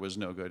mother was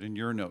no good, and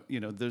you're no.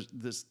 You know, there's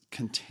this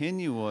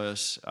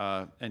continuous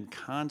and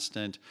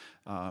constant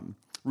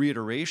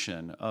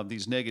reiteration of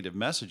these negative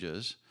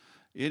messages.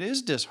 It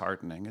is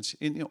disheartening. It's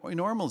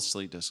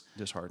enormously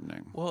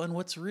disheartening. Well, and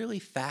what's really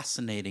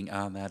fascinating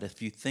on that, if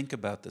you think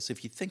about this,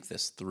 if you think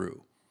this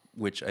through,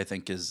 which I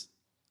think is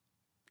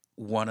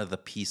one of the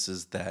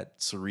pieces that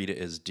Sarita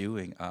is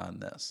doing on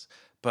this,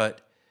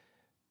 but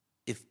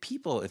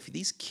if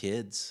these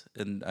kids,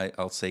 and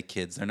I'll say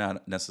kids, they're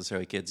not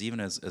necessarily kids, even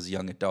as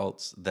young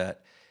adults,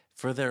 that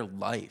for their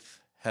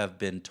life have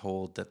been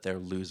told that they're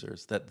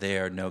losers, that they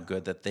are no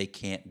good, that they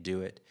can't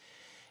do it.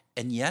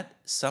 And yet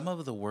some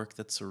of the work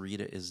that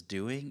Sarita is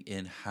doing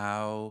in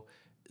how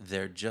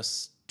they're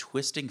just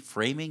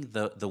framing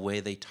the way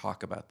they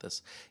talk about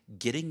this,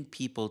 getting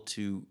people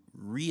to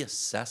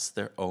reassess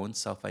their own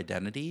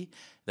self-identity,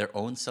 their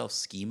own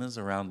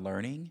self-schemas around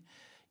learning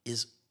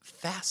is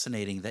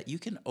fascinating, that you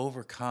can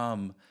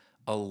overcome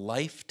a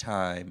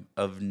lifetime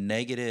of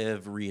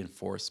negative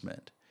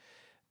reinforcement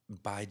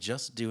by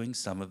just doing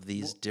some of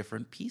these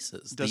different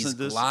pieces, these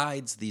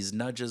glides, these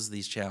nudges,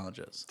 these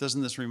challenges.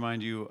 Doesn't this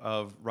remind you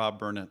of Rob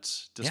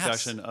Burnett's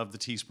discussion of the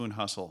teaspoon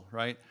hustle,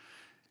 right?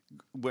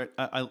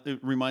 It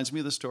reminds me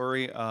of the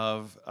story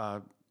of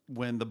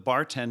when the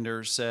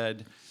bartender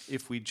said,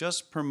 if we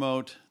just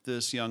promote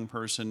this young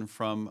person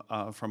from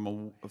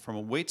a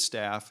wait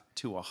staff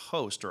to a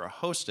host or a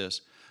hostess,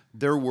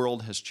 their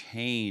world has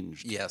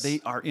changed. Yes. They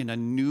are in a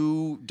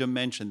new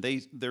dimension.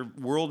 Their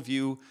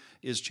worldview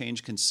is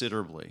changed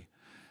considerably.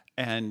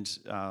 And,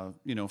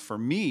 for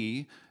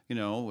me,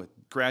 with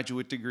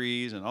graduate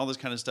degrees and all this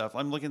kind of stuff,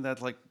 I'm looking at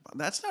that like,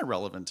 that's not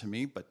relevant to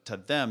me, but to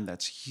them,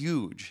 that's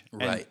huge.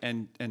 Right.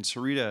 And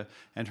Sarita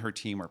and her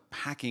team are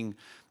packing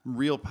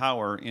real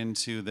power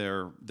into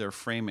their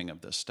framing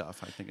of this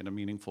stuff, I think, in a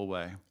meaningful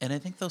way. And I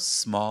think those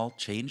small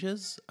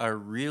changes are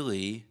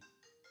really...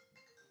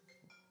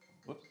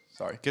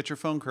 Sorry. Get your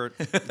phone, Kurt.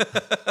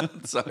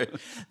 Sorry.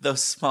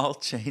 Those small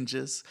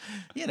changes,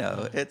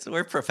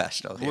 we're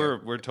professional here.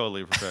 We're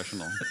totally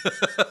professional.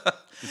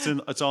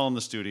 It's all in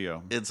the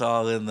studio. It's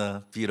all in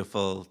the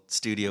beautiful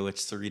studio, which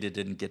Sarita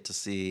didn't get to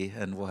see,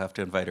 and we'll have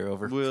to invite her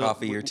over for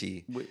coffee or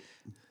tea.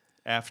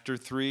 After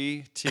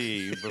 3,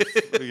 tea.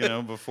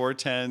 Before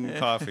 10,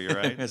 coffee,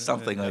 right?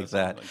 Something like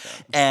that.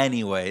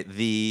 Anyway,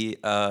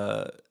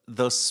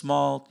 those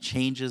small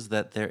changes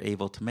that they're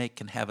able to make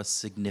can have a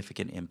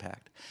significant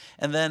impact.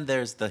 And then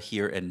there's the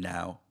here and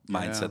now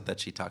mindset that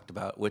she talked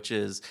about, which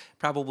is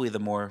probably the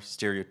more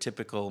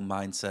stereotypical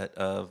mindset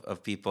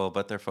of people,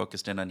 but they're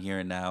focused in on here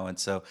and now. And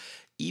so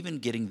even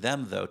getting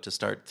them, though, to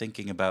start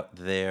thinking about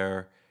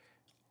their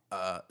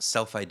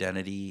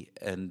self-identity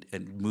and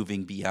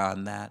moving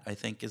beyond that, I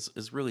think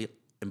is really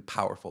a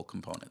powerful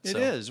component. It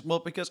is. Well,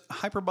 because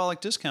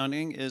hyperbolic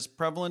discounting is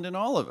prevalent in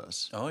all of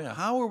us. Oh, yeah.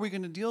 How are we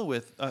going to deal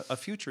with a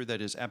future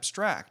that is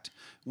abstract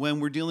when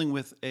we're dealing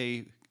with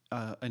an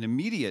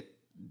immediate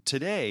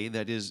today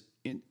that is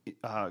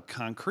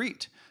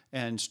concrete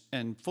and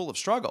full of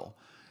struggle?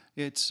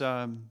 It's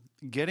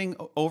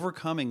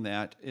overcoming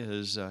that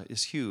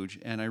is huge,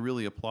 and I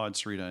really applaud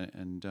Sarita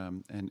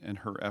and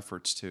her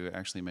efforts to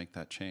actually make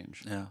that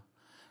change. Yeah.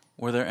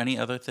 Were there any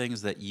other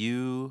things that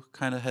you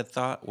kind of had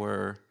thought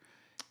were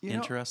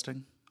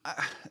interesting?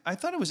 I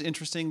thought it was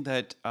interesting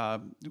that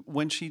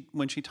when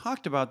she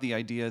talked about the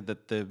idea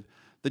that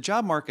the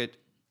job market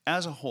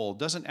as a whole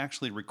doesn't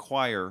actually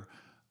require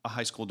a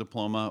high school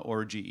diploma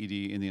or a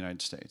GED in the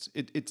United States.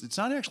 It's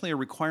not actually a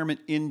requirement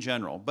in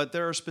general, but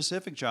there are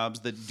specific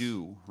jobs that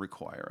do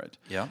require it.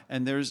 Yeah.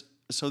 And there's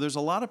a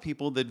lot of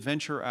people that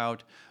venture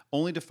out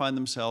only to find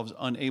themselves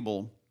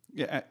unable,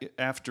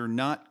 after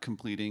not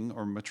completing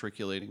or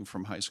matriculating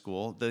from high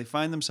school, they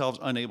find themselves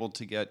unable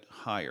to get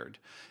hired.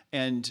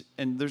 And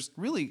there's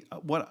really,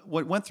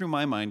 what went through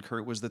my mind,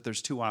 Kurt, was that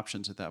there's 2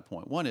 options at that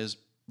point. One is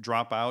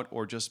drop out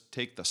or just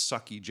take the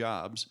sucky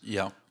jobs.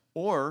 Yeah.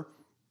 Or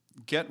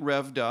get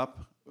revved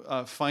up,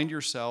 find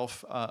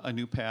yourself a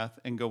new path,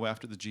 and go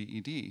after the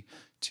GED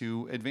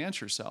to advance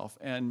yourself.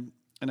 And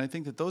I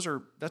think that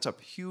that's a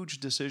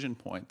huge decision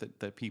point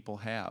that people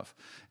have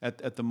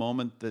at the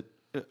moment that,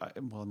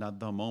 well, not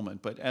the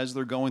moment, but as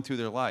they're going through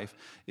their life.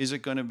 Is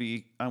it going to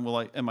be,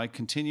 am I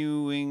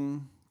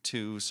continuing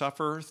to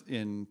suffer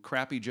in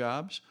crappy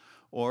jobs,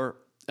 or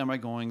am I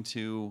going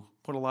to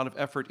put a lot of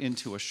effort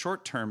into a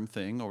short-term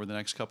thing over the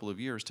next couple of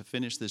years to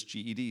finish this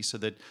GED so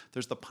that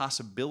there's the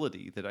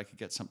possibility that I could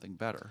get something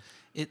better?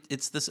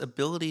 It's this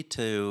ability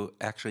to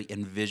actually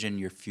envision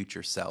your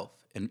future self,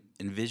 and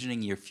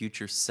envisioning your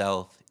future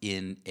self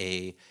in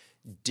a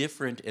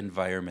different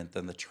environment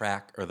than the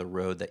track or the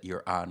road that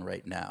you're on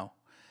right now.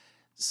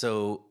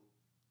 So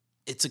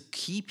it's a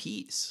key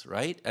piece,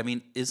 right? I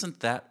mean, isn't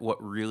that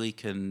what really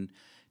can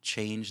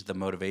change the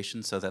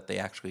motivation so that they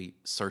actually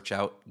search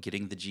out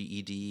getting the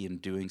GED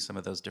and doing some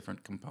of those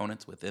different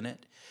components within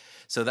it?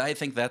 So I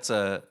think that's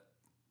a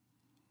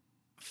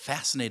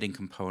fascinating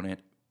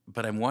component,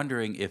 but I'm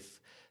wondering if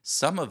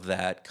some of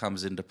that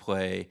comes into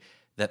play,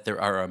 that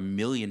there are 1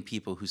 million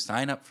people who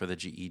sign up for the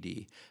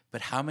GED,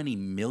 but how many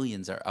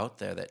millions are out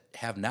there that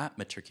have not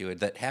matriculated,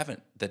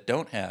 that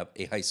don't have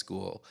a high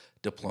school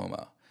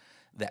diploma,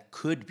 that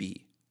could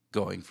be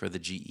going for the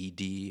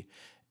GED?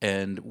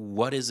 And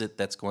what is it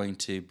that's going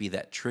to be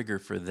that trigger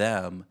for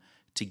them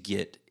to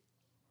get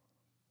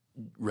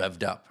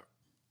revved up,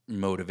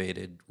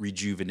 motivated,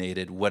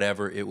 rejuvenated,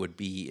 whatever it would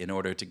be, in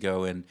order to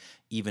go and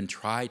even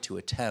try to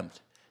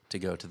attempt to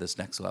go to this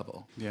next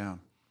level? Yeah.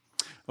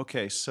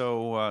 Okay,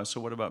 so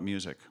what about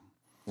music?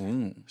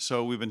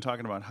 So we've been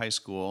talking about high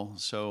school.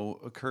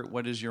 So Kurt,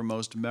 what is your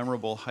most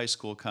memorable high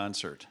school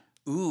concert?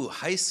 Ooh,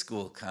 high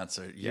school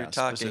concert. You're Yeah,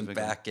 talking specifically.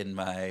 back in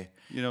my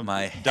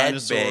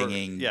Dinosaur-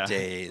 headbanging yeah.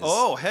 days.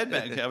 Oh,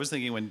 headbang. I was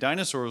thinking when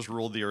dinosaurs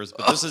ruled the earth,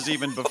 but this is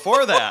even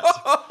before that.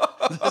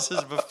 This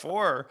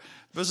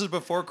is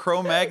before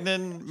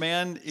Cro-Magnon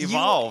man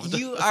evolved.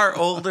 You are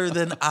older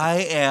than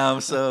I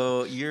am,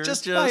 so you're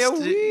just by a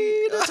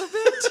wee little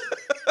bit.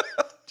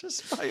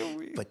 Just by a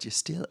wee. But you're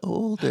still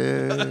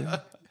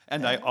older.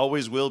 And I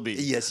always will be.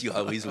 Yes, you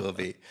always will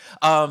be.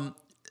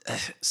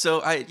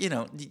 So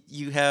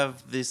you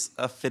have this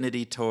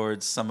affinity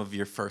towards some of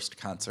your first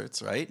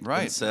concerts, right?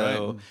 Right. And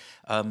so,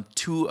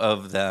 two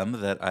of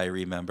them that I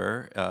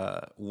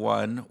remember.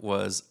 One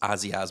was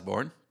Ozzy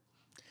Osbourne.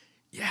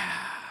 Yeah.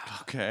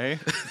 Okay.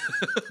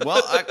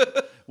 Well,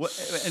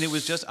 and it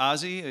was just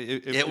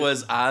Ozzy. It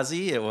was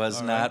Ozzy. It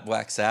was not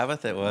Black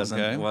Sabbath. It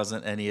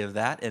wasn't any of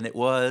that. And it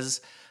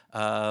was.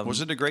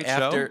 Was it a great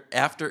show?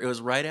 It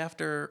was right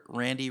after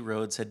Randy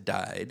Rhoads had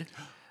died.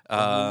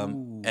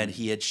 And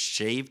he had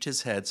shaved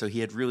his head, so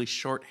he had really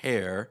short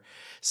hair.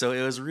 So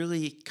it was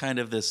really kind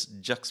of this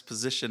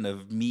juxtaposition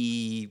of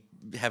me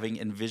having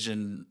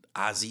envisioned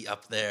Ozzy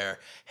up there,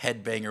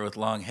 headbanger with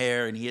long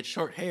hair, and he had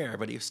short hair,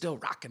 but he was still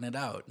rocking it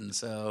out. And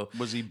so,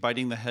 was he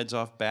biting the heads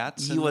off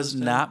bats? He was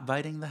not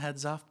biting the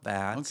heads off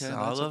bats, Okay,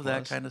 all that's a of that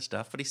plus. kind of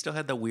stuff. But he still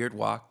had the weird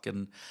walk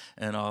and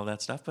all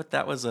that stuff. But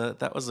that was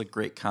a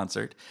great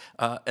concert.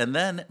 And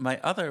then my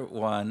other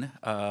one.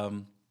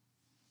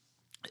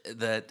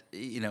 That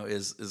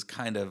is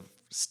kind of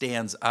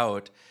stands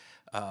out,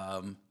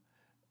 and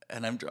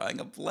I'm drawing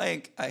a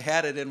blank. I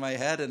had it in my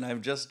head, and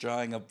I'm just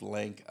drawing a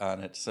blank on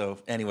it. So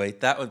anyway,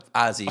 that was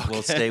Ozzy. Okay.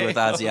 We'll stay with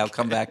Ozzy. I'll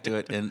come back to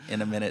it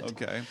in a minute.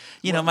 Okay.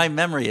 My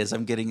memory is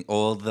I'm getting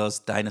old. Those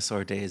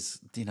dinosaur days,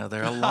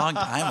 they're a long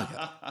time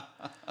ago.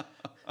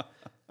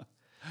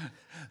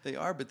 They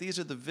are, but these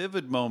are the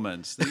vivid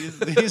moments.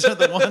 These are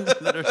the ones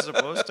that are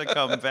supposed to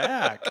come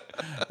back,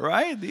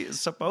 right? They're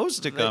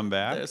supposed to come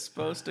back. They're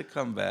supposed to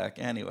come back.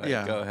 Anyway,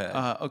 Yeah. go ahead.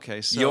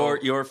 Okay, so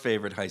your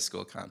favorite high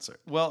school concert?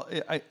 Well,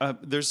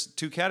 there's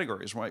two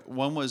categories, right?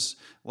 One was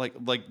like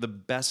the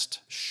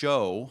best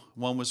show.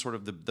 One was sort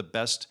of the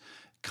best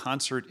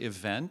concert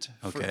event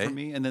for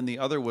me, and then the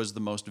other was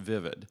the most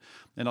vivid.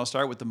 And I'll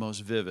start with the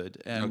most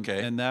vivid, and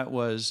that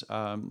was.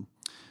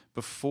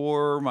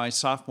 Before my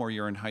sophomore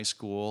year in high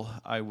school,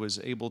 I was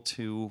able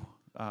to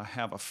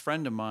have a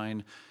friend of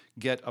mine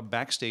get a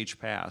backstage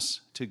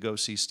pass to go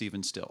see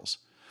Stephen Stills.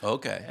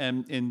 Okay.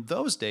 And in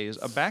those days,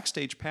 a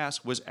backstage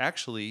pass was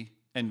actually,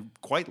 and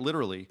quite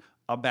literally,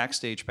 a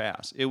backstage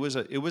pass. It was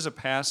a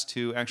pass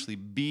to actually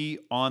be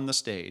on the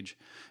stage,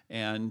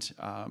 and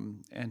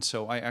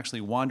so I actually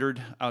wandered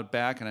out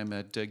back, and I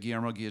met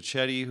Guillermo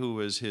Giachetti, who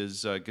was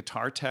his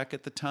guitar tech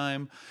at the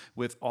time,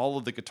 with all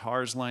of the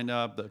guitars lined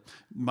up.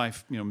 My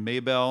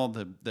Maybell,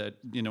 the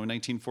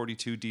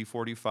 1942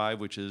 D45,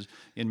 which is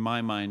in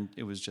my mind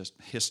it was just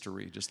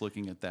history. Just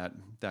looking at that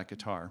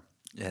guitar.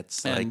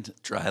 It's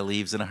like dry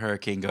leaves in a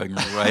hurricane going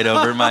right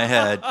over my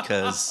head,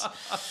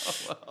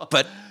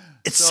 but.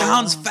 It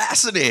sounds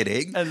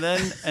fascinating. And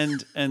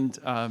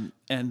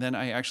then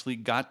I actually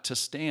got to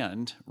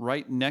stand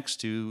right next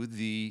to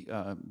the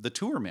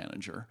tour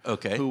manager,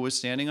 who was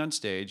standing on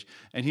stage,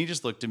 and he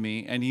just looked at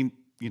me, and he,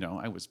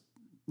 I was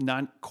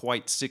not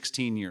quite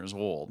 16 years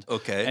old,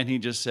 and he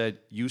just said,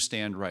 "You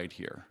stand right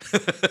here."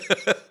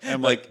 And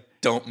I'm like,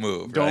 don't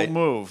move. Don't right?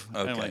 move.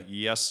 Okay. And I'm like,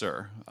 yes,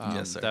 sir.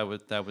 Yes, sir.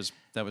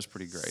 That was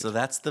pretty great. So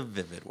that's the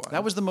vivid one.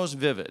 That was the most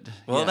vivid.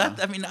 Well, yeah.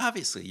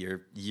 obviously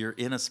you're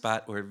in a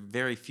spot where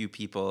very few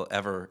people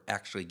ever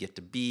actually get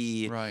to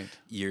be. Right.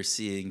 You're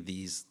seeing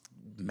these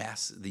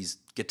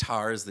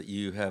guitars that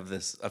you have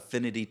this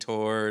affinity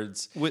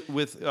towards.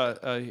 With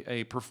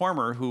a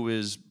performer who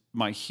is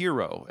my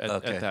hero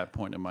at that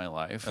point in my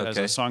life as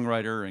a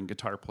songwriter and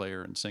guitar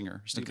player and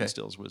singer. Stephen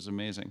Stills was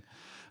amazing.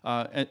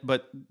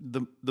 But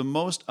the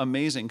most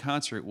amazing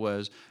concert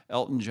was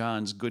Elton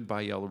John's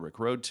Goodbye Yellow Brick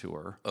Road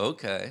tour.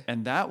 Okay.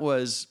 And that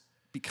was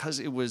because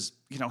it was,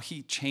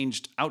 he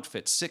changed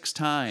outfits 6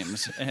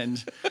 times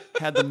and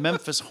had the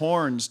Memphis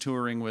Horns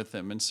touring with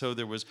him. And so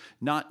there was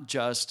not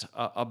just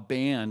a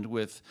band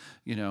with,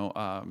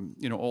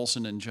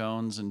 Olsen and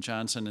Jones and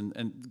Johnson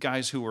and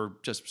guys who were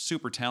just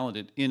super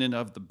talented in and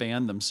of the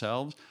band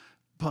themselves.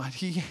 But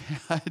he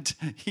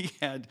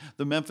had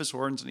the Memphis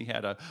Horns, and he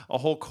had a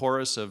whole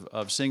chorus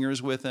of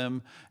singers with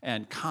him,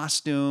 and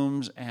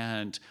costumes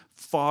and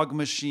fog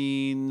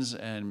machines,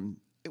 and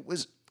it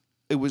was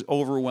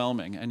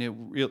overwhelming,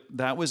 and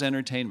that was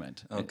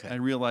entertainment. Okay. I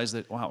realized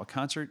that, wow, a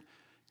concert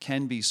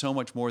can be so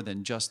much more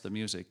than just the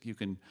music. You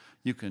can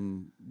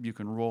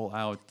roll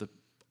out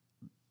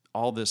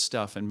all this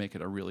stuff and make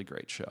it a really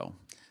great show.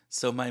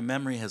 So my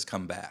memory has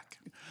come back.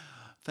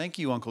 Thank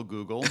you, Uncle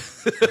Google.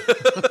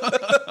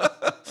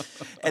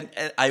 And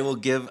I will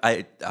give.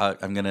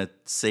 I'm going to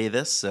say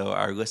this so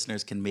our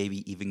listeners can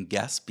maybe even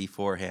guess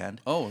beforehand.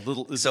 Oh, a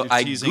little. So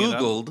I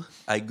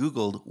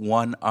googled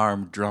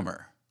one-armed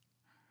drummer.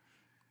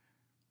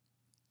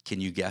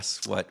 Can you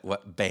guess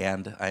what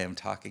band I am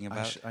talking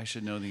about? I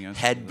should know the answer.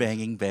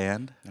 Headbanging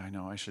band. I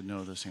know. I should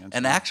know this answer.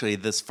 And actually,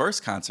 this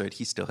first concert,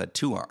 he still had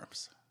 2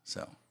 arms.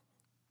 So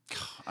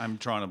I'm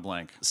drawing a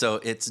blank. So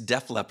it's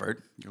Def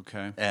Leppard.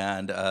 Okay.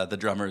 And the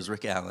drummer is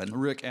Rick Allen.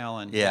 Rick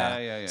Allen.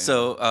 Yeah.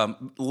 So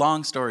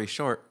long story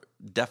short,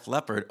 Def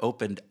Leppard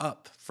opened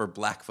up for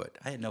Blackfoot.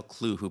 I had no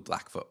clue who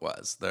Blackfoot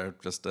was. They're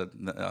just a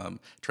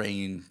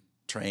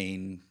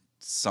train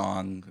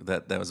song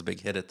that was a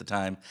big hit at the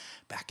time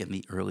back in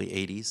the early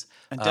 80s.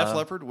 And Def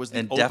Leppard was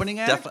the opening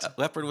act? Def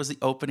Leppard was the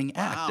opening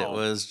act. Wow. It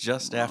was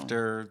just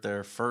after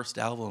their first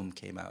album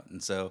came out.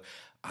 And so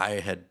I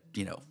had,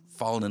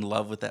 fallen in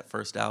love with that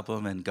first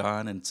album and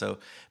gone. And so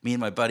me and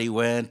my buddy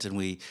went, and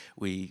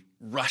we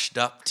rushed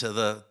up to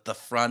the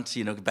front,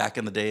 back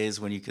in the days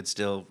when you could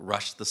still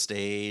rush the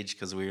stage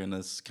because we were in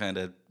this kind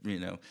of,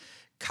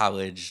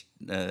 college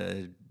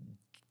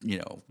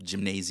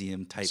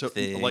gymnasium type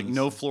thing. Like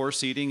no floor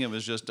seating, it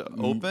was just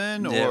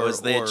open?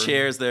 They had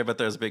chairs there, but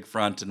there was a big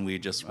front, and we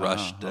just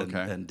rushed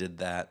okay. and did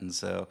that. And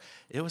so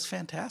it was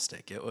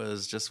fantastic. It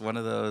was just one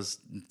of those,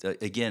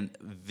 again,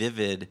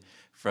 vivid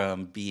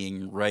from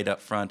being right up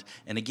front.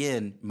 And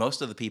again,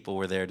 most of the people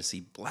were there to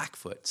see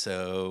Blackfoot.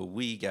 So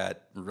we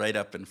got right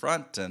up in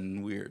front,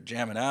 and we were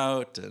jamming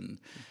out. And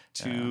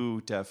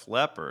to Def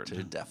Leppard.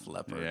 To Def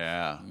Leppard.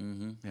 Yeah.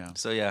 Mm-hmm. Yeah.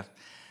 So, yeah.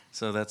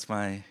 So that's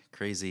my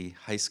crazy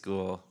high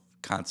school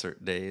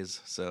concert days.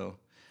 So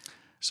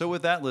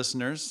with that,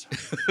 listeners,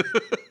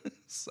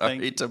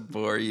 sorry to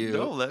bore you.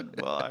 No,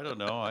 I don't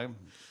know.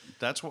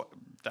 That's why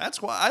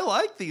I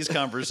like these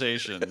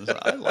conversations.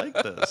 I like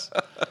this.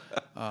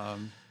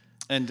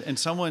 And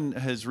someone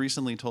has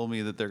recently told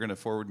me that they're going to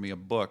forward me a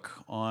book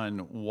on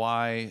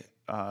why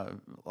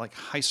like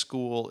high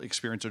school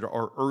experiences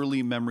or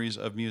early memories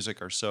of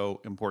music are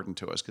so important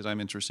to us, because I'm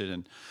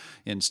interested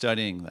in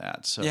studying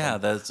that. So yeah,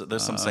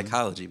 there's some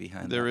psychology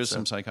behind there that. There is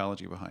some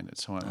psychology behind it,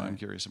 so I'm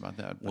curious about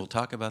that. We'll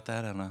talk about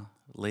that on a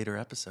later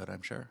episode,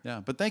 I'm sure.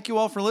 Yeah, but thank you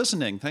all for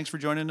listening. Thanks for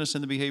joining us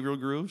in the Behavioral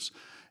Grooves.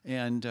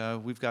 And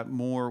we've got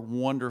more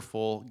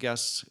wonderful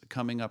guests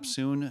coming up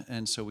soon,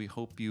 and so we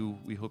hope you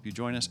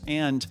join us.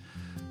 And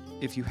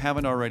if you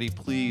haven't already,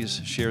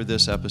 please share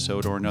this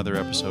episode or another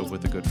episode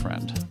with a good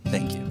friend.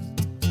 Thank you.